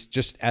very least,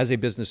 just as a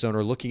business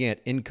owner, looking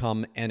at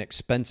income and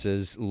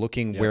expenses,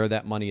 looking where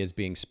that money is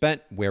being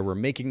spent, where we're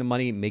making the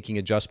money, making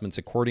adjustments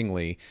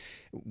accordingly.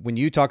 When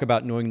you talk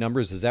about knowing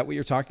numbers, is that what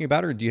you're talking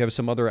about, or do you have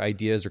some other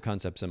ideas or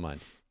concepts in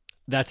mind?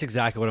 That's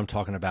exactly what I'm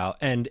talking about.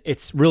 And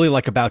it's really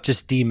like about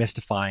just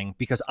demystifying,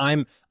 because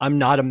I'm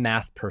not a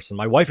math person.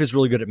 My wife is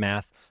really good at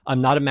math.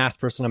 I'm not a math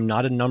person. I'm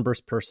not a numbers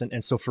person.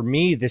 And so for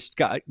me, this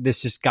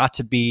just got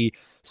to be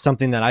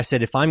something that I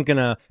said, if I'm going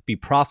to be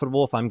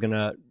profitable, if I'm going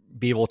to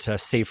be able to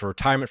save for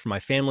retirement for my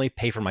family,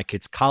 pay for my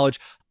kids' college,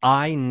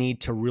 I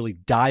need to really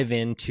dive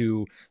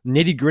into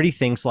nitty gritty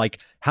things like,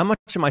 how much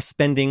am I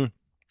spending,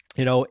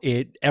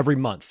 every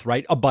month,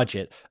 right? A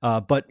budget,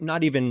 but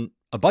not even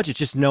a budget,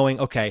 just knowing,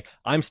 okay,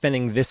 I'm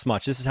spending this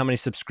much. This is how many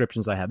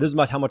subscriptions I have. This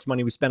is how much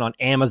money we spent on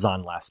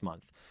Amazon last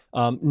month.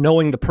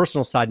 Knowing the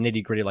personal side,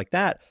 nitty gritty like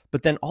that,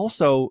 but then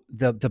also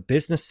the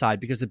business side,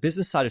 because the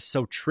business side is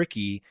so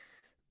tricky,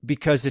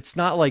 because it's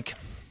not like,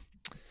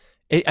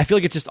 I feel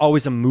like it's just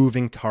always a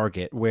moving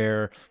target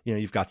where,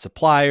 you've got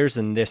suppliers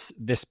and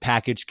this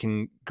package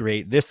can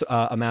create this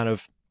amount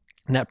of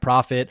net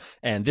profit,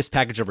 and this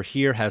package over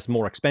here has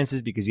more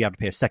expenses because you have to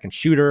pay a second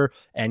shooter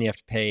and you have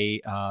to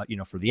pay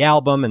for the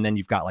album, and then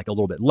you've got like a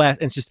little bit less,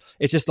 and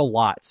it's just a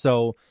lot.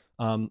 So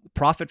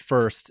profit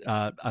first,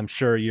 I'm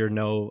sure you're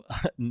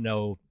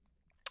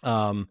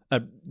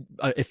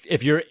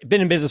if you're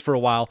been in business for a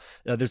while,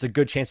 there's a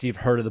good chance you've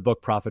heard of the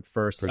book Profit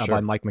First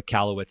by Mike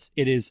Michalowicz.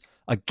 It is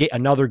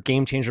another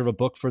game changer of a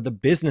book for the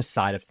business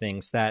side of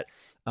things that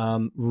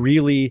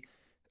really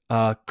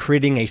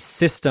creating a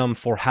system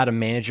for how to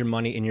manage your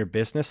money in your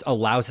business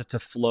allows it to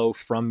flow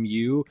from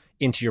you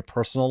into your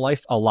personal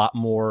life a lot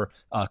more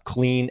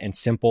clean and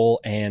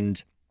simple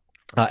and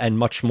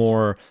much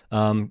more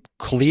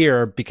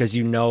clear, because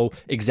you know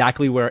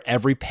exactly where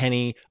every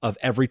penny of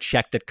every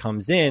check that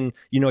comes in,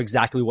 you know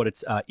exactly what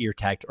it's ear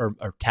tagged or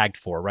tagged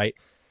for, right?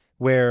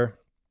 Where,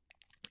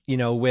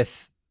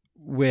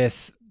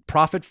 with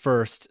Profit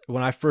First,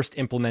 when I first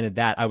implemented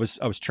that, I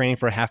was training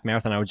for a half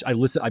marathon. I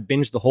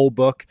binged the whole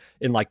book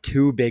in like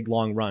 2 big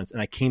long runs,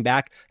 and I came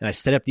back and I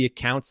set up the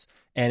accounts,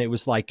 and it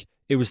was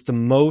the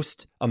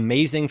most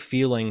amazing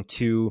feeling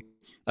to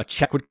a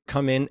check would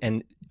come in,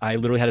 and I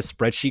literally had a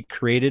spreadsheet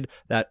created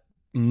that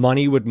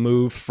money would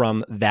move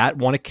from that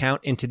one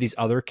account into these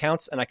other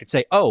accounts. And I could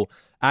say, oh,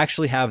 I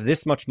actually have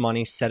this much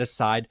money set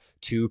aside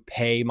to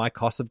pay my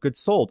cost of goods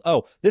sold.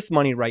 Oh, this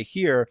money right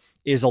here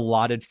is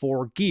allotted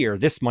for gear.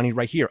 This money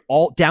right here,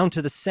 all down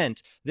to the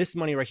cent, this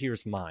money right here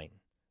is mine.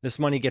 This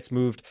money gets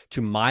moved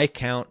to my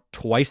account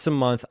twice a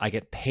month. I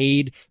get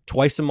paid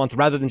twice a month,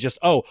 rather than just,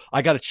 oh,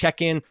 I got to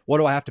check in. What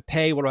do I have to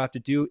pay? What do I have to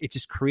do? It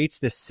just creates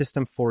this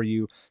system for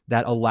you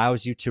that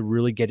allows you to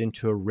really get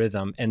into a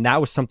rhythm. And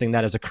that was something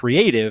that as a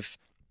creative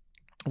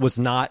was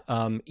not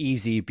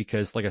easy,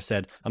 because like I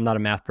said, I'm not a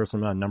math person,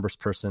 I'm not a numbers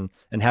person.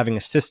 And having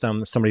a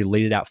system, somebody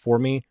laid it out for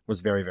me, was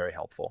very, very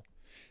helpful.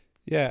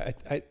 Yeah,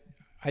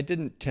 I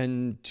didn't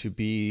tend to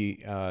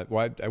be, I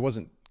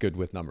wasn't good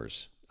with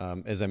numbers.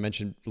 As I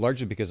mentioned,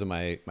 largely because of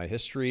my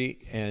history,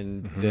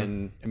 and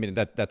then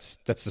that's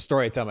the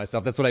story I tell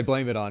myself. That's what I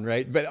blame it on,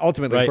 right? But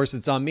ultimately, of course,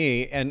 it's on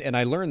me, and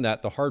I learned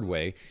that the hard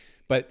way.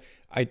 But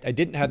I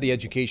didn't have the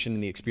education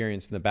and the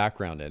experience and the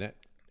background in it,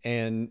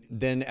 and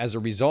then as a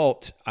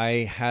result,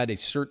 I had a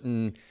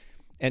certain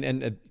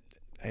and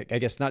I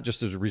guess not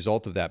just as a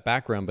result of that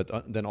background,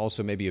 but then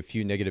also maybe a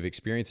few negative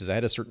experiences. I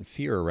had a certain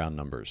fear around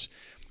numbers,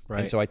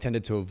 and so I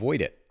tended to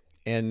avoid it.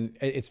 And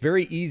it's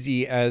very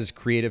easy as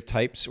creative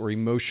types or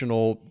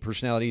emotional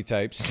personality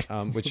types,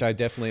 which I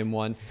definitely am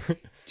one,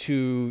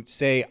 to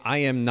say, I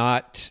am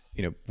not,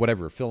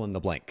 whatever, fill in the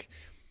blank.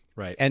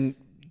 Right. And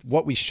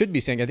what we should be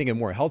saying, I think a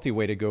more healthy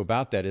way to go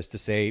about that is to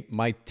say,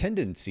 my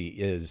tendency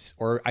is,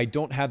 or I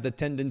don't have the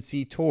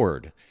tendency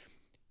toward,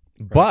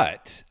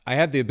 but I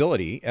have the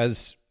ability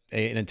as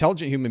an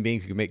intelligent human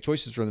being who can make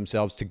choices for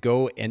themselves to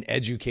go and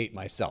educate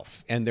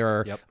myself. And there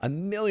are a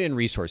million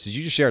resources.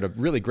 You just shared a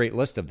really great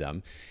list of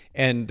them.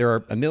 And there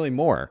are a million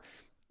more.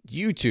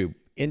 YouTube,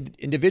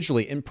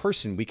 individually, in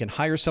person, we can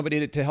hire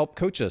somebody to help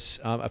coach us,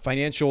 a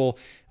financial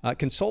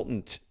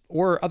consultant,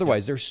 or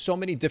otherwise. There's so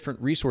many different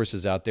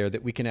resources out there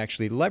that we can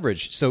actually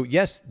leverage. So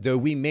yes, though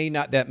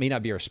that may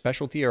not be our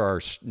specialty or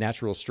our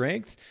natural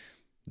strength,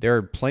 there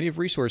are plenty of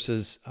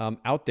resources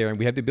out there, and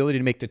we have the ability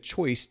to make the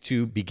choice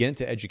to begin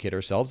to educate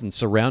ourselves and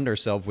surround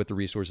ourselves with the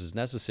resources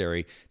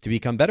necessary to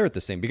become better at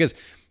the same. Because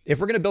if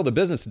we're going to build a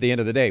business at the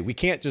end of the day, we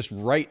can't just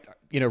write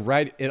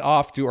it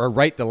off to, or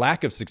write the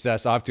lack of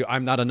success off to,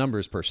 I'm not a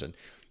numbers person.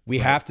 We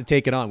have to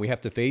take it on. We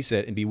have to face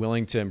it and be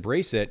willing to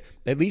embrace it,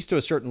 at least to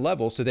a certain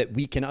level, so that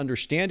we can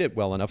understand it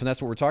well enough. And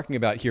that's what we're talking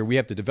about here. We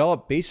have to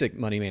develop basic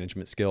money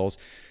management skills,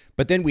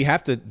 but then we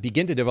have to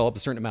begin to develop a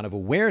certain amount of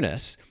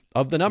awareness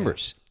of the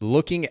numbers,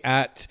 looking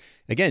at,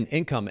 again,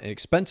 income and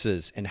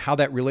expenses and how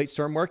that relates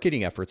to our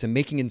marketing efforts, and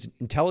making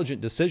intelligent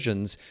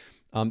decisions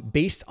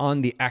based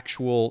on the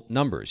actual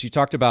numbers. You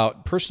talked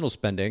about personal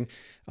spending.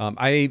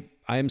 I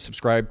am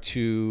subscribed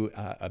to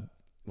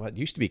what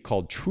used to be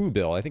called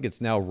Truebill. I think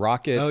it's now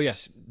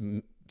Rocket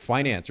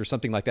Finance or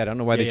something like that. I don't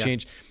know why they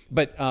changed,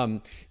 but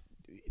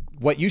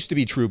what used to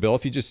be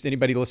Truebill, if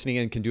anybody listening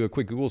in can do a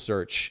quick Google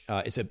search,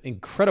 it's an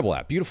incredible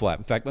app, beautiful app.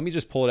 In fact, let me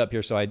just pull it up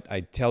here so I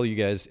tell you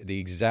guys the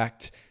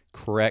exact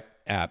correct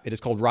app. It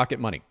is called Rocket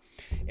Money.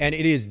 And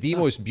it is the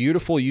most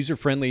beautiful,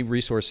 user-friendly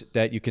resource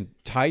that you can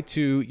tie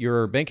to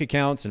your bank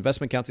accounts,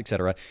 investment accounts,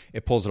 etc.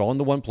 It pulls it all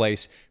into one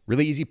place.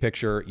 Really easy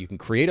picture. You can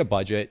create a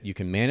budget. You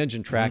can manage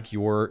and track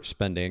your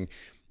spending.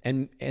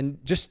 And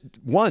just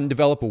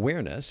develop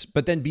awareness,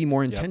 but then be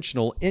more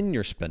intentional in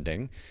your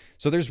spending.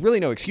 So there's really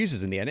no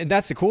excuses in the end. And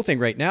that's the cool thing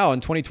right now in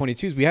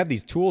 2022 is we have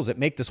these tools that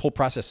make this whole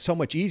process so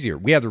much easier.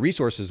 We have the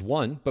resources,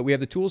 but we have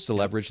the tools to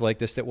leverage like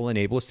this that will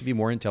enable us to be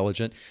more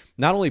intelligent,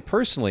 not only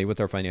personally with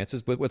our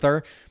finances, but with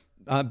our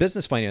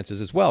business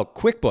finances as well.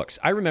 QuickBooks.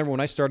 I remember when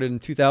I started in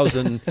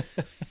 2000,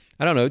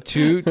 I don't know,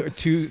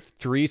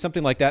 3,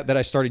 something like that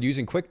I started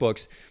using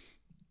QuickBooks.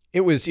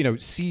 It was,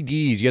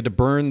 CDs. You had to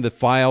burn the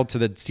file to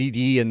the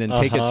CD and then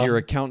take it to your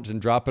accountant and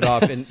drop it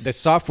off. And the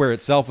software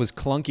itself was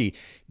clunky.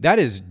 That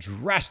has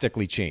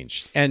drastically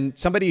changed. And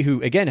somebody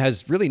who, again,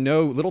 has really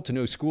little to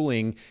no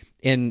schooling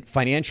in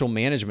financial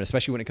management,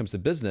 especially when it comes to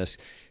business,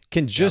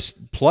 can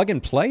just plug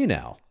and play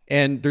now.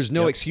 And there's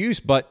no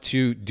excuse but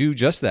to do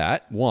just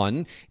that.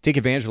 One, take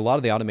advantage of a lot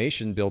of the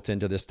automation built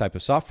into this type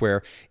of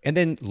software, and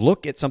then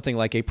look at something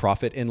like a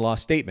profit and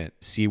loss statement.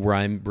 See where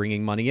I'm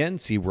bringing money in,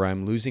 see where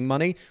I'm losing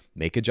money,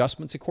 make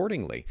adjustments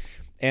accordingly.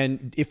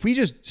 And if we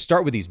just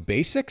start with these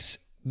basics,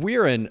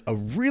 we're in a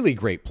really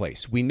great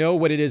place. We know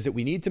what it is that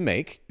we need to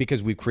make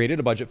because we've created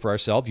a budget for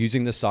ourselves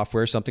using this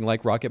software, something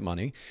like Rocket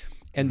Money.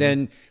 And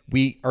then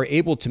we are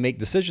able to make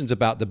decisions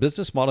about the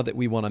business model that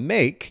we want to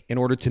make in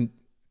order to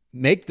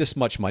make this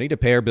much money, to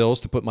pay our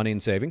bills, to put money in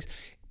savings.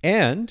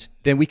 And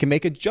then we can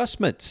make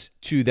adjustments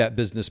to that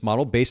business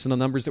model based on the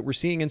numbers that we're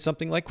seeing in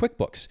something like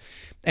QuickBooks.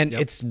 And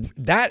it's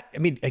that,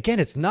 again,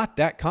 it's not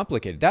that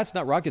complicated. That's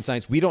not rocket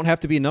science. We don't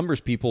have to be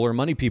numbers people or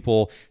money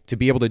people to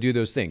be able to do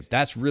those things.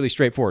 That's really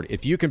straightforward.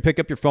 If you can pick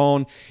up your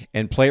phone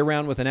and play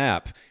around with an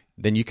app,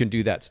 then you can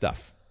do that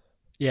stuff.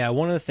 Yeah,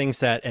 one of the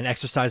things an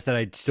exercise that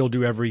I still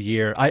do every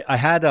year, I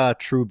had a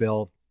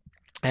Truebill,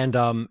 and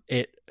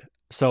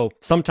so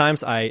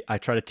sometimes I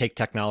try to take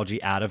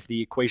technology out of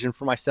the equation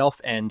for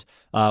myself. And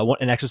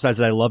an exercise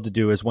that I love to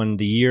do is when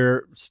the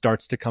year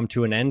starts to come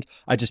to an end,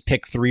 I just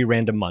pick 3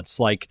 random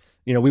months. Like,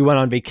 we went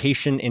on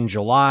vacation in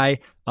July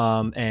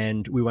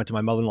and we went to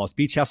my mother-in-law's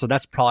beach house. So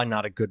that's probably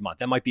not a good month.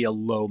 That might be a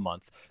low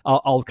month.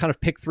 I'll kind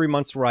of pick 3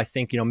 months where I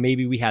think,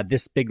 maybe we had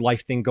this big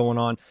life thing going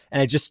on.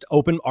 And I just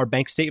open our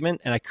bank statement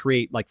and I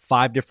create like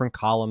 5 different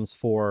columns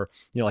for,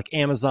 like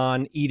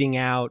Amazon, eating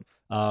out,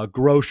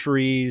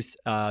 groceries,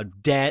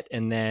 debt,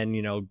 and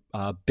then,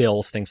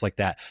 bills, things like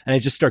that. And I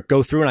just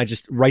go through and I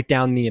just write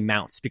down the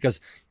amounts because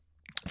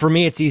for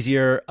me, it's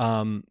easier.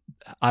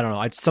 I don't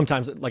know.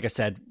 Sometimes, like I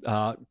said,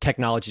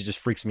 technology just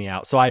freaks me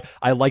out. So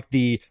I like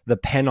the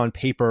pen on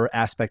paper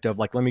aspect of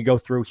like, let me go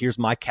through, here's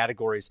my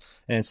categories.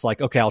 And it's like,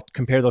 okay, I'll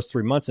compare those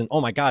 3 months and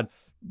oh my God,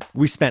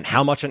 we spent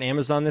how much on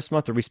Amazon this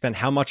month, or we spent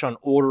how much on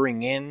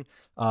ordering in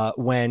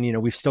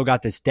when, we've still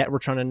got this debt we're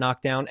trying to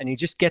knock down. And you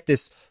just get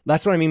this,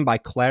 that's what I mean by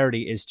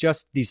clarity, is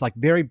just these like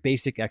very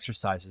basic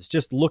exercises,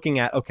 just looking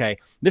at, okay,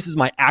 this is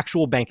my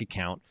actual bank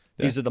account.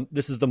 This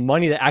is the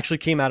money that actually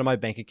came out of my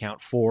bank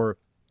account for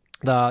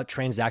the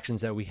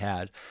transactions that we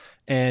had.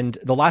 And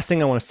the last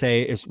thing I want to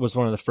say was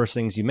one of the first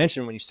things you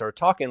mentioned when you started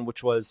talking,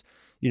 which was,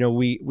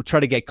 we try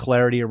to get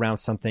clarity around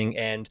something,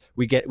 and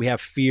we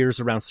have fears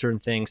around certain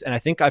things. And I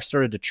think I've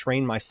started to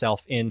train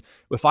myself in,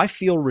 if I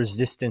feel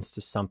resistance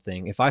to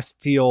something, if I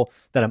feel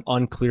that I'm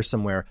unclear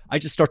somewhere, I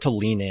just start to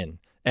lean in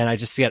and I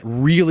just get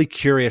really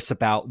curious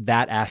about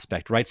that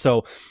aspect, right?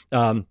 So,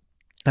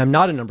 I'm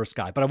not a numbers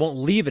guy, but I won't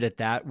leave it at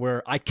that,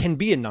 where I can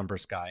be a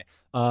numbers guy.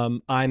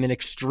 I'm an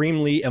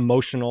extremely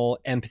emotional,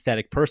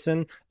 empathetic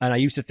person, and I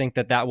used to think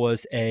that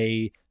was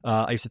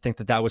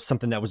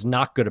something that was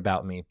not good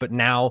about me. But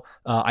now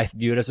I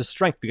view it as a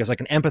strength, because I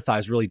can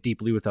empathize really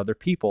deeply with other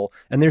people.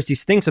 And there's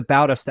these things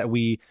about us that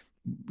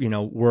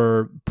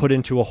we're put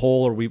into a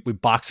hole, or we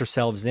box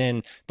ourselves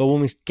in. But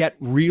when we get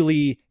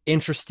really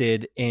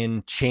interested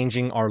in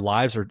changing our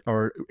lives,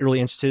 or really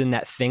interested in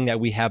that thing that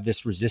we have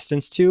this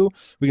resistance to,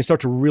 we can start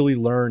to really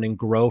learn and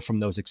grow from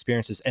those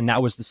experiences. And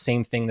that was the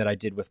same thing that I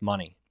did with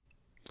money.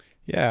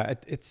 Yeah,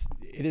 it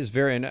is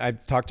very, and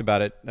I've talked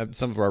about it.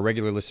 Some of our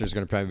regular listeners are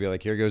going to probably be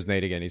like, here goes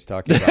Nate again. He's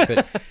talking about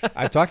it.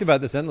 I've talked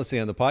about this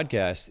endlessly on the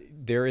podcast.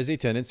 There is a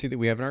tendency that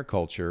we have in our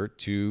culture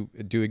to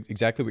do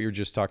exactly what you were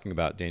just talking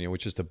about, Daniel,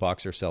 which is to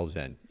box ourselves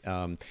in.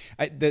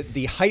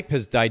 The hype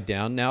has died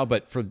down now,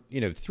 but for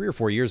 3 or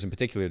 4 years in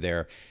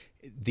particular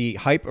the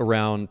hype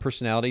around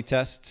personality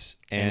tests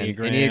and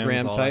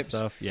Enneagram types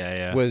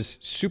was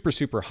super,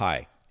 super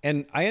high.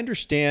 And I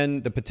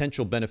understand the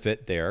potential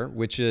benefit there,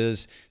 which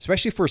is,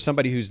 especially for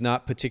somebody who's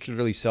not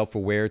particularly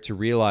self-aware, to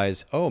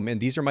realize, oh man,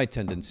 these are my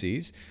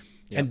tendencies.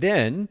 Yep. And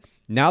then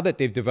now that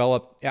they've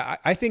developed,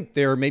 I think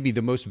they're maybe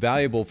the most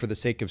valuable for the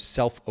sake of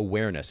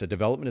self-awareness, a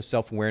development of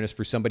self-awareness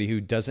for somebody who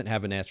doesn't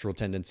have a natural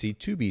tendency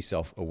to be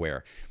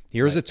self-aware.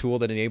 Here's a tool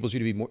that enables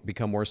you to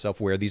become more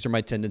self-aware. These are my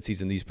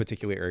tendencies in these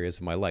particular areas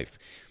of my life.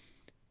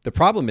 The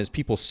problem is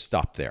people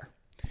stop there.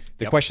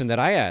 The question that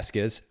I ask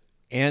is,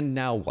 and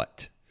now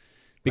what?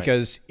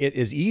 Because it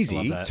is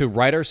easy to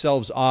write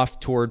ourselves off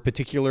toward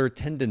particular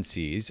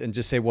tendencies and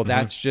just say, well,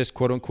 that's just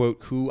quote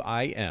unquote who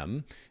I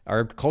am.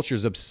 Our culture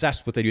is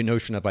obsessed with the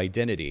notion of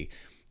identity.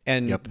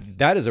 And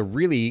that is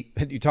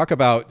you talk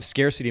about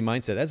scarcity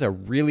mindset, that's a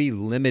really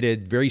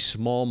limited, very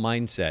small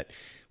mindset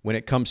when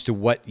it comes to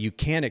what you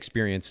can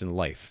experience in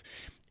life.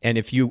 And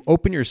if you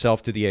open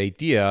yourself to the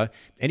idea,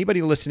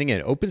 anybody listening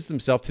in opens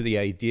themselves to the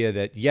idea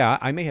that,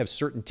 I may have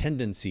certain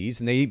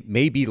tendencies and they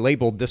may be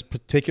labeled this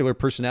particular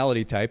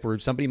personality type, or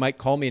somebody might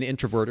call me an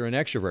introvert or an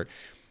extrovert.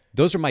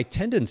 Those are my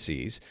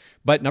tendencies.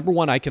 But number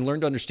one, I can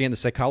learn to understand the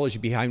psychology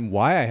behind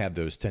why I have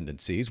those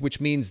tendencies, which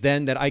means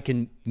then that I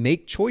can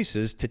make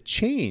choices to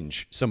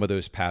change some of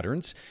those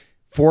patterns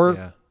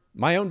for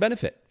my own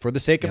benefit, for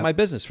the sake of my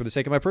business, for the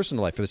sake of my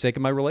personal life, for the sake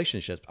of my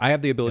relationships. I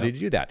have the ability to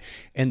do that.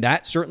 And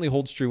that certainly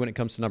holds true when it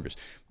comes to numbers.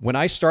 When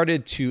I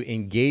started to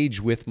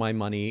engage with my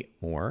money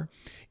more,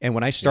 and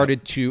when I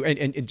started to,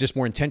 and just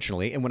more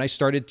intentionally, and when I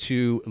started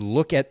to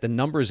look at the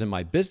numbers in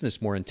my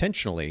business more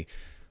intentionally,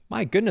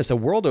 my goodness, a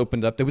world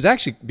opened up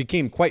that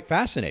became quite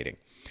fascinating.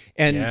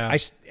 And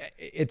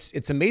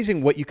it's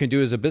amazing what you can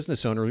do as a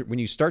business owner when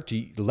you start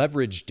to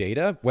leverage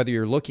data, whether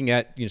you're looking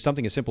at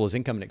something as simple as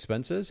income and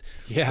expenses,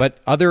 but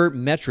other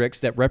metrics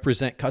that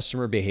represent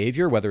customer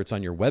behavior, whether it's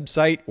on your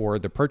website or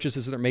the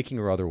purchases that they're making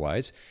or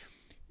otherwise.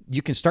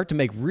 You can start to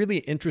make really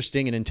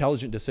interesting and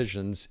intelligent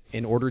decisions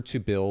in order to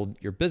build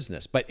your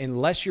business. But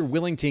unless you're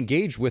willing to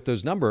engage with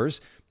those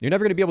numbers, you're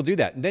never going to be able to do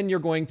that. And then you're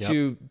going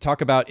to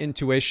talk about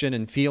intuition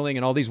and feeling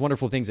and all these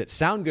wonderful things that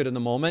sound good in the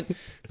moment,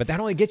 but that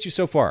only gets you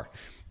so far.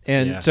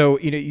 And so,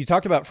 you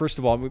talked about, first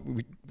of all,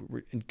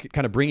 we're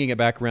kind of bringing it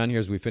back around here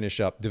as we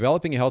finish up,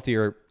 developing a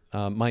healthier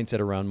mindset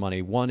around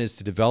money. One is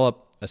to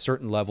develop a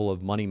certain level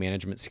of money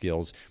management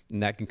skills,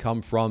 and that can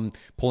come from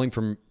pulling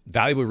from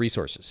valuable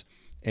resources.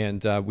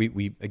 And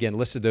we again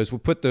listed those. We'll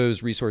put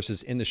those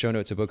resources in the show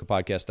notes at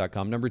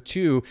bokehpodcast.com. Number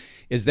two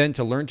is then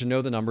to learn to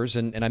know the numbers.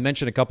 And I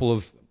mentioned a couple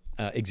of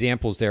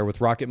examples there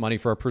with Rocket Money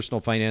for our personal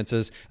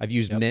finances. I've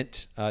used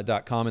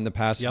mint.com in the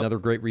past, another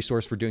great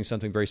resource for doing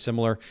something very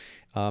similar.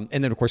 And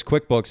then, of course,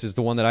 QuickBooks is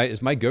the one that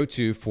is my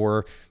go-to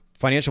for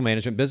financial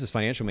management, business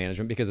financial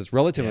management, because it's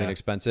relatively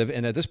inexpensive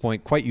and at this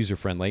point quite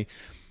user-friendly.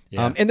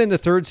 And then the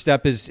third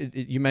step is,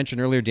 you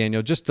mentioned earlier,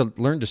 Daniel, just to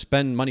learn to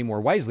spend money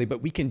more wisely.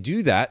 But we can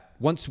do that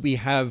once we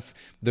have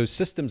those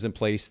systems in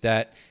place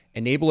that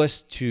enable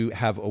us to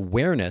have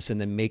awareness and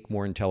then make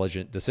more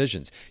intelligent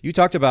decisions. You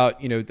talked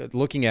about,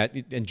 looking at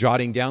and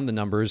jotting down the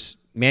numbers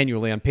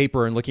manually on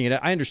paper and looking at it.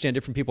 I understand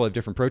different people have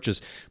different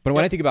approaches, but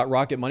when I think about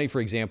Rocket Money,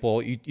 for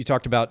example, you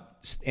talked about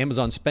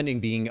Amazon spending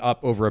being up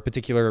over a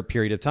particular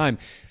period of time.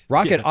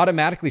 Rocket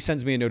automatically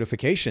sends me a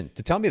notification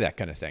to tell me that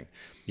kind of thing.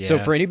 So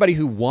for anybody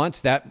who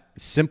wants that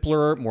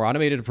simpler, more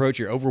automated approach,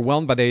 you're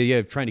overwhelmed by the idea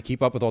of trying to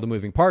keep up with all the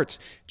moving parts,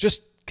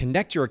 just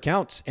connect your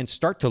accounts and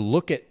start to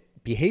look at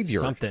behavior,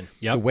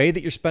 the way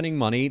that you're spending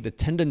money, the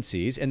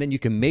tendencies, and then you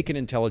can make an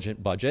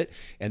intelligent budget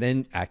and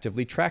then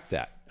actively track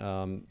that.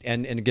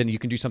 And again, you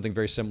can do something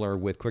very similar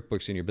with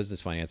QuickBooks in your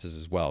business finances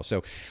as well.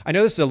 So I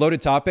know this is a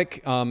loaded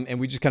topic, and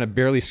we just kind of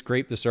barely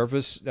scraped the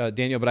surface,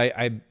 Daniel, but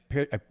I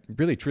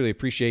really, truly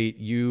appreciate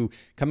you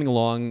coming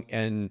along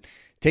and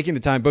taking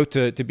the time both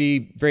to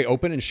be very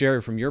open and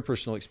share from your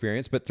personal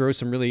experience, but throw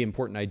some really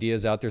important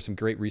ideas out there, some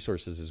great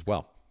resources as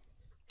well.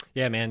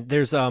 Yeah, man.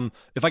 There's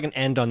if I can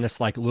end on this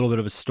like a little bit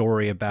of a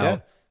story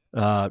about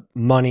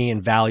money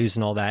and values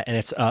and all that, and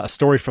it's a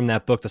story from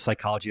that book, The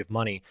Psychology of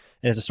Money,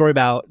 and it's a story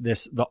about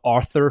the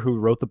author who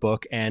wrote the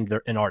book and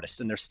they're an artist,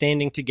 and they're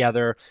standing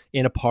together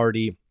in a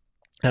party.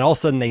 And all of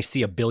a sudden they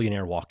see a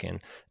billionaire walk in,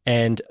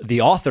 and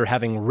the author,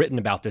 having written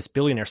about this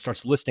billionaire,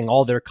 starts listing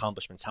all their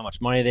accomplishments, how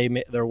much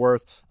money they're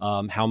worth,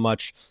 how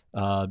much,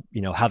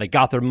 how they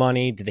got their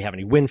money, did they have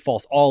any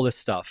windfalls, all this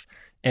stuff.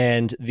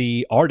 And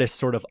the artist,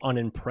 sort of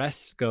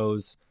unimpressed,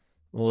 goes,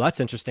 well,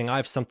 that's interesting. I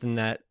have something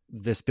that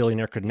this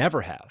billionaire could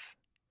never have.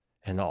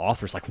 And the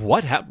author's like,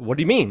 what? What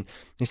do you mean?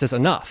 He says,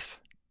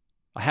 enough.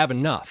 I have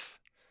enough.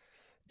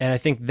 And I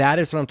think that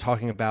is what I'm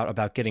talking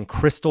about getting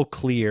crystal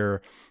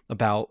clear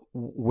about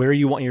where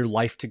you want your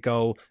life to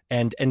go,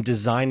 and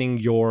designing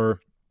your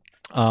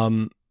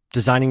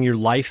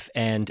life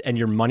and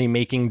your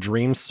money-making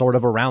dreams sort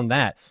of around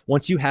that.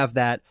 Once you have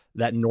that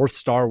North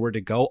Star where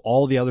to go,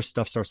 all the other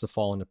stuff starts to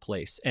fall into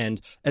place. And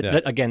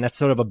again, that's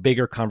sort of a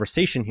bigger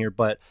conversation here,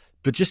 but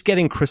just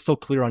getting crystal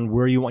clear on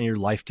where you want your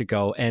life to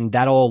go. And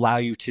that'll allow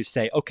you to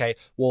say, okay,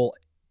 well,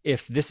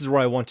 if this is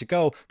where I want to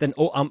go, then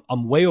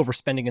I'm way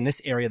overspending in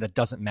this area that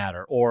doesn't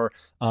matter. Or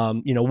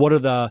what are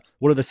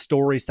the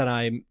stories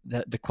that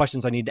the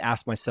questions I need to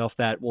ask myself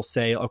that will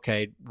say,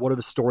 okay, what are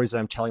the stories that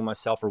I'm telling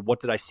myself, or what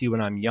did I see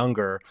when I'm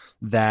younger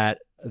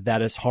that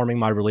is harming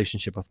my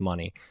relationship with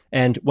money?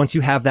 And once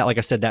you have that, like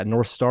I said, that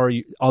North Star,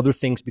 other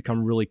things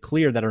become really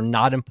clear that are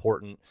not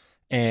important.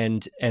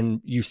 And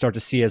you start to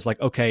see as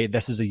like, okay,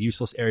 this is a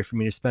useless area for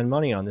me to spend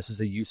money on. This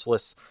is a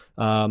useless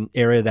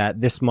area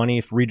that this money,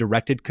 if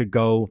redirected, could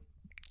go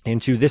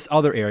into this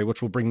other area,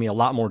 which will bring me a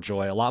lot more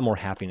joy, a lot more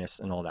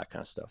happiness, and all that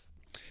kind of stuff.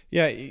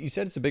 Yeah, you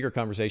said it's a bigger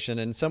conversation,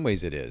 and in some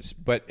ways it is.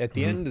 But at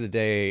the end of the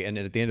day, and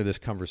at the end of this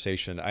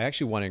conversation, I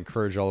actually want to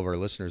encourage all of our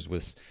listeners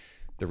with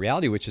the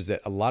reality, which is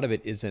that a lot of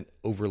it isn't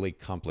overly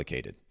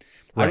complicated.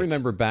 Right. I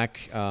remember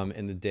back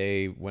in the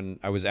day when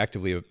I was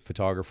actively a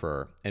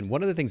photographer, and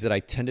one of the things that I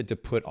tended to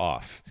put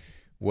off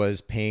was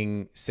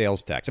paying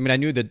sales tax. I mean, I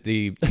knew that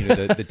the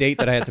date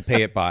that I had to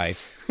pay it by,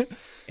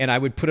 and I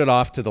would put it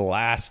off to the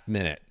last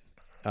minute.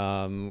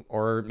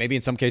 Or maybe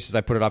in some cases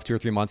I put it off 2 or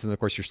 3 months, and then of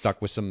course you're stuck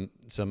with some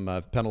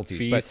penalties.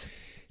 Fees. But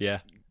yeah,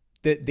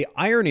 the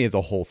irony of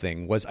the whole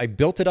thing was I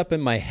built it up in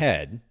my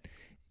head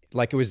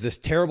like it was this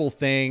terrible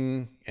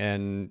thing,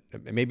 and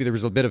maybe there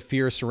was a bit of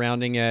fear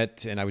surrounding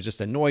it, and I was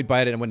just annoyed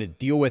by it, and I wanted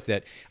to deal with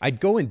it.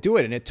 I'd go and do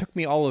it, and it took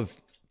me all of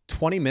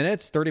 20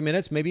 minutes, 30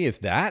 minutes, maybe if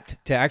that,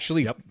 to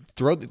actually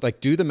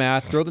do the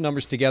math, throw the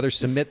numbers together,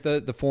 submit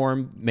the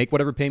form, make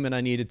whatever payment I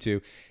needed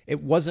to.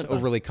 It wasn't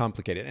overly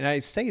complicated. And I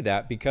say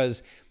that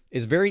because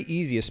it's very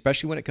easy,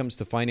 especially when it comes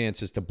to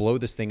finances, to blow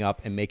this thing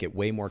up and make it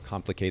way more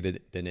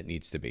complicated than it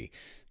needs to be.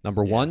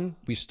 Number one,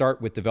 we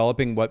start with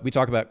developing what we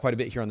talk about quite a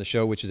bit here on the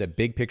show, which is a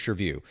big picture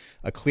view,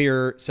 a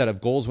clear set of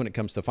goals when it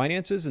comes to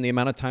finances and the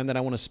amount of time that I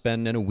want to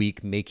spend in a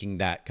week making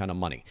that kind of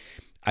money.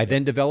 I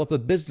then develop a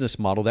business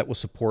model that will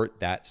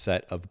support that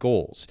set of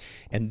goals.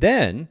 And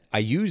then I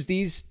use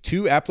these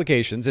two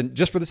applications, and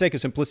just for the sake of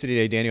simplicity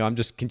today, Daniel, I'm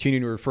just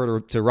continuing to refer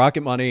to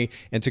Rocket Money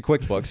and to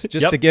QuickBooks,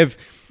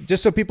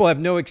 just so people have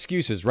no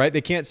excuses, right?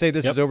 They can't say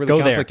this is overly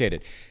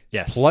complicated.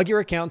 Yes. Plug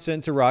your accounts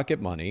into Rocket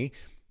Money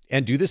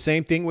and do the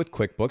same thing with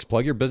QuickBooks.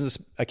 Plug your business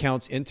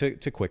accounts into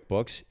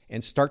QuickBooks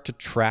and start to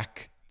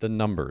track the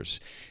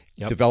numbers.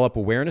 Develop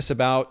awareness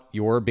about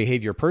your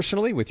behavior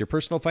personally with your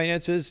personal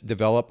finances.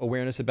 Develop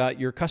awareness about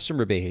your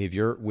customer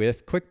behavior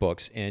with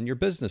QuickBooks and your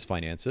business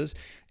finances,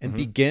 and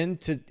begin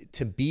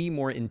to be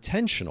more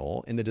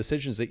intentional in the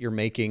decisions that you're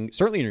making,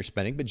 certainly in your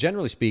spending, but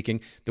generally speaking,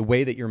 the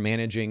way that you're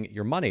managing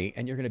your money,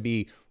 and you're going to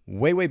be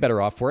way, way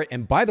better off for it.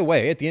 And by the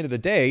way, at the end of the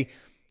day,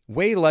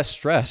 way less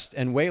stressed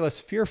and way less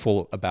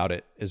fearful about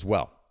it as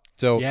well.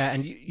 So yeah,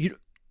 and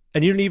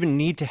you don't even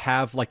need to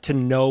have to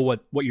know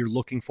what you're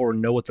looking for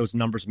and know what those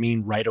numbers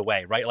mean right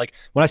away, right? Like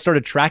when I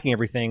started tracking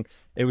everything,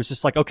 it was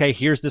just like, okay,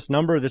 here's this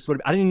number. I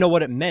didn't even know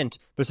what it meant.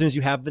 But as soon as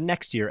you have the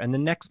next year and the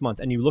next month,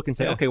 and you look and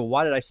say, okay, well,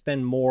 why did I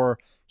spend more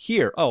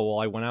here? Oh, well,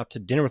 I went out to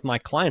dinner with my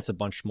clients a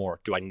bunch more.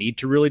 Do I need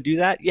to really do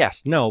that?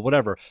 Yes, no,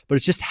 whatever. But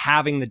it's just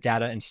having the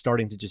data and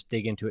starting to just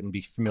dig into it and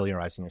be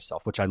familiarizing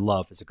yourself, which I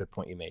love is a good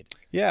point you made.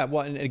 Yeah,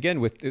 well, and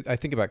again, I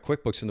think about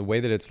QuickBooks and the way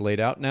that it's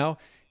laid out now,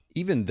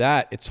 even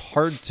that, it's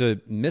hard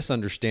to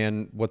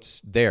misunderstand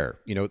what's there.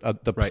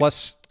 The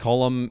plus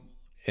column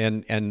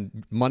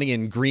and money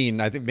in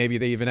green. I think maybe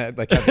they even have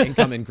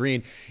income in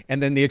green,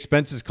 and then the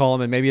expenses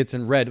column, and maybe it's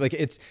in red.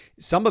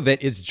 Some of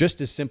it is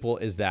just as simple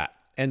as that.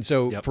 And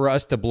so for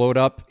us to blow it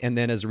up and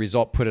then as a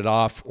result put it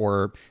off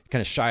or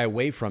kind of shy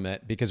away from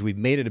it because we've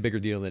made it a bigger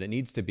deal than it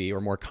needs to be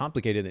or more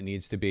complicated than it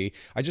needs to be,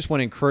 I just want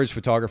to encourage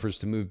photographers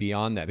to move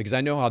beyond that because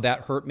I know how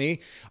that hurt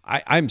me.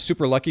 I'm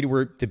super lucky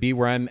to be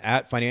where I'm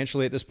at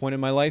financially at this point in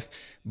my life,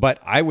 but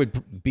I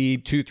would be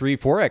 2, 3,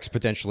 4x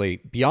potentially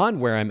beyond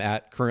where I'm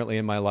at currently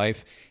in my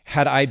life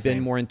had I been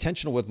more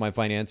intentional with my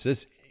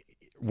finances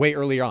way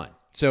earlier on.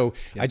 So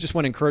I just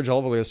want to encourage all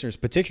of our listeners,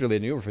 particularly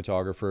the newer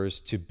photographers,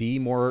 to be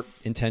more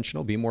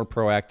intentional, be more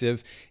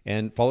proactive,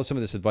 and follow some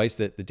of this advice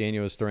that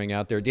Daniel is throwing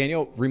out there.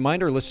 Daniel,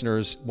 remind our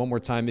listeners one more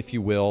time, if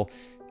you will,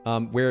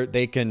 where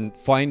they can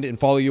find and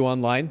follow you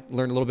online,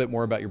 learn a little bit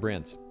more about your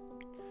brands.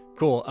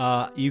 Cool.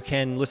 You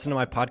can listen to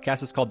my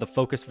podcast. It's called the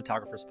Focus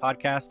Photographers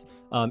Podcast.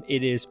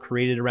 It is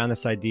created around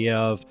this idea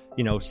of,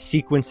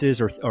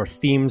 sequences or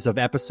themes of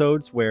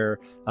episodes where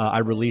I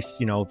release,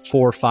 4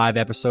 or 5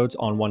 episodes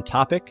on one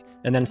topic.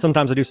 And then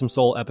sometimes I do some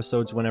solo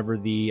episodes whenever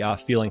the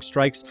feeling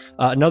strikes.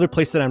 Another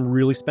place that I'm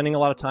really spending a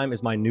lot of time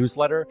is my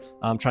newsletter.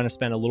 I'm trying to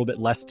spend a little bit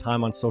less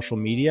time on social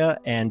media,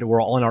 and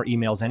we're all in our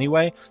emails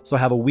anyway. So I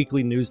have a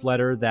weekly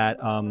newsletter that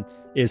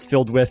is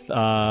filled with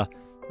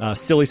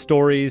silly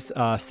stories,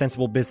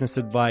 sensible business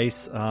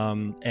advice,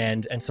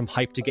 and some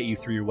hype to get you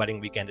through your wedding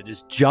weekend. It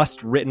is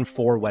just written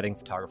for wedding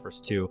photographers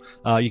too.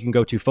 You can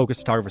go to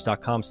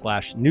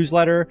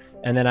focusphotographers.com/newsletter,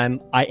 and then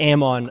I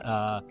am on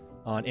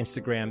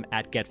Instagram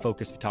at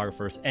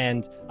 @GetFocusPhotographers.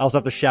 And I also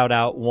have to shout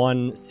out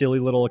one silly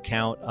little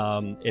account.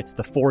 It's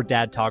the 4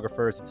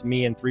 Dadtographers. It's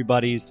me and 3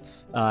 buddies,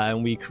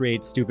 and we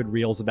create stupid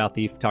reels about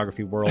the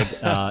photography world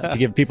to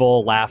give people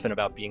a laugh and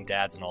about being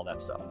dads and all that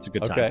stuff. It's a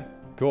good time. Okay.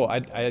 Cool.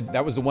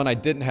 That was the one I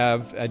didn't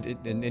have.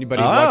 And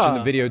anybody watching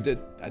the video,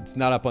 it's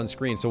not up on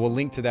screen. So we'll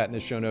link to that in the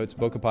show notes,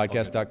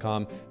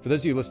 bokehpodcast.com. For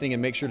those of you listening,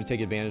 and make sure to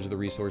take advantage of the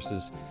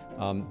resources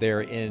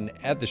there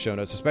at the show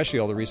notes, especially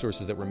all the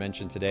resources that were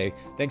mentioned today.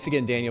 Thanks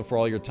again, Daniel, for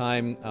all your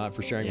time,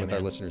 for sharing with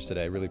our listeners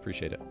today. I really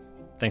appreciate it.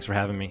 Thanks for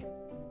having me.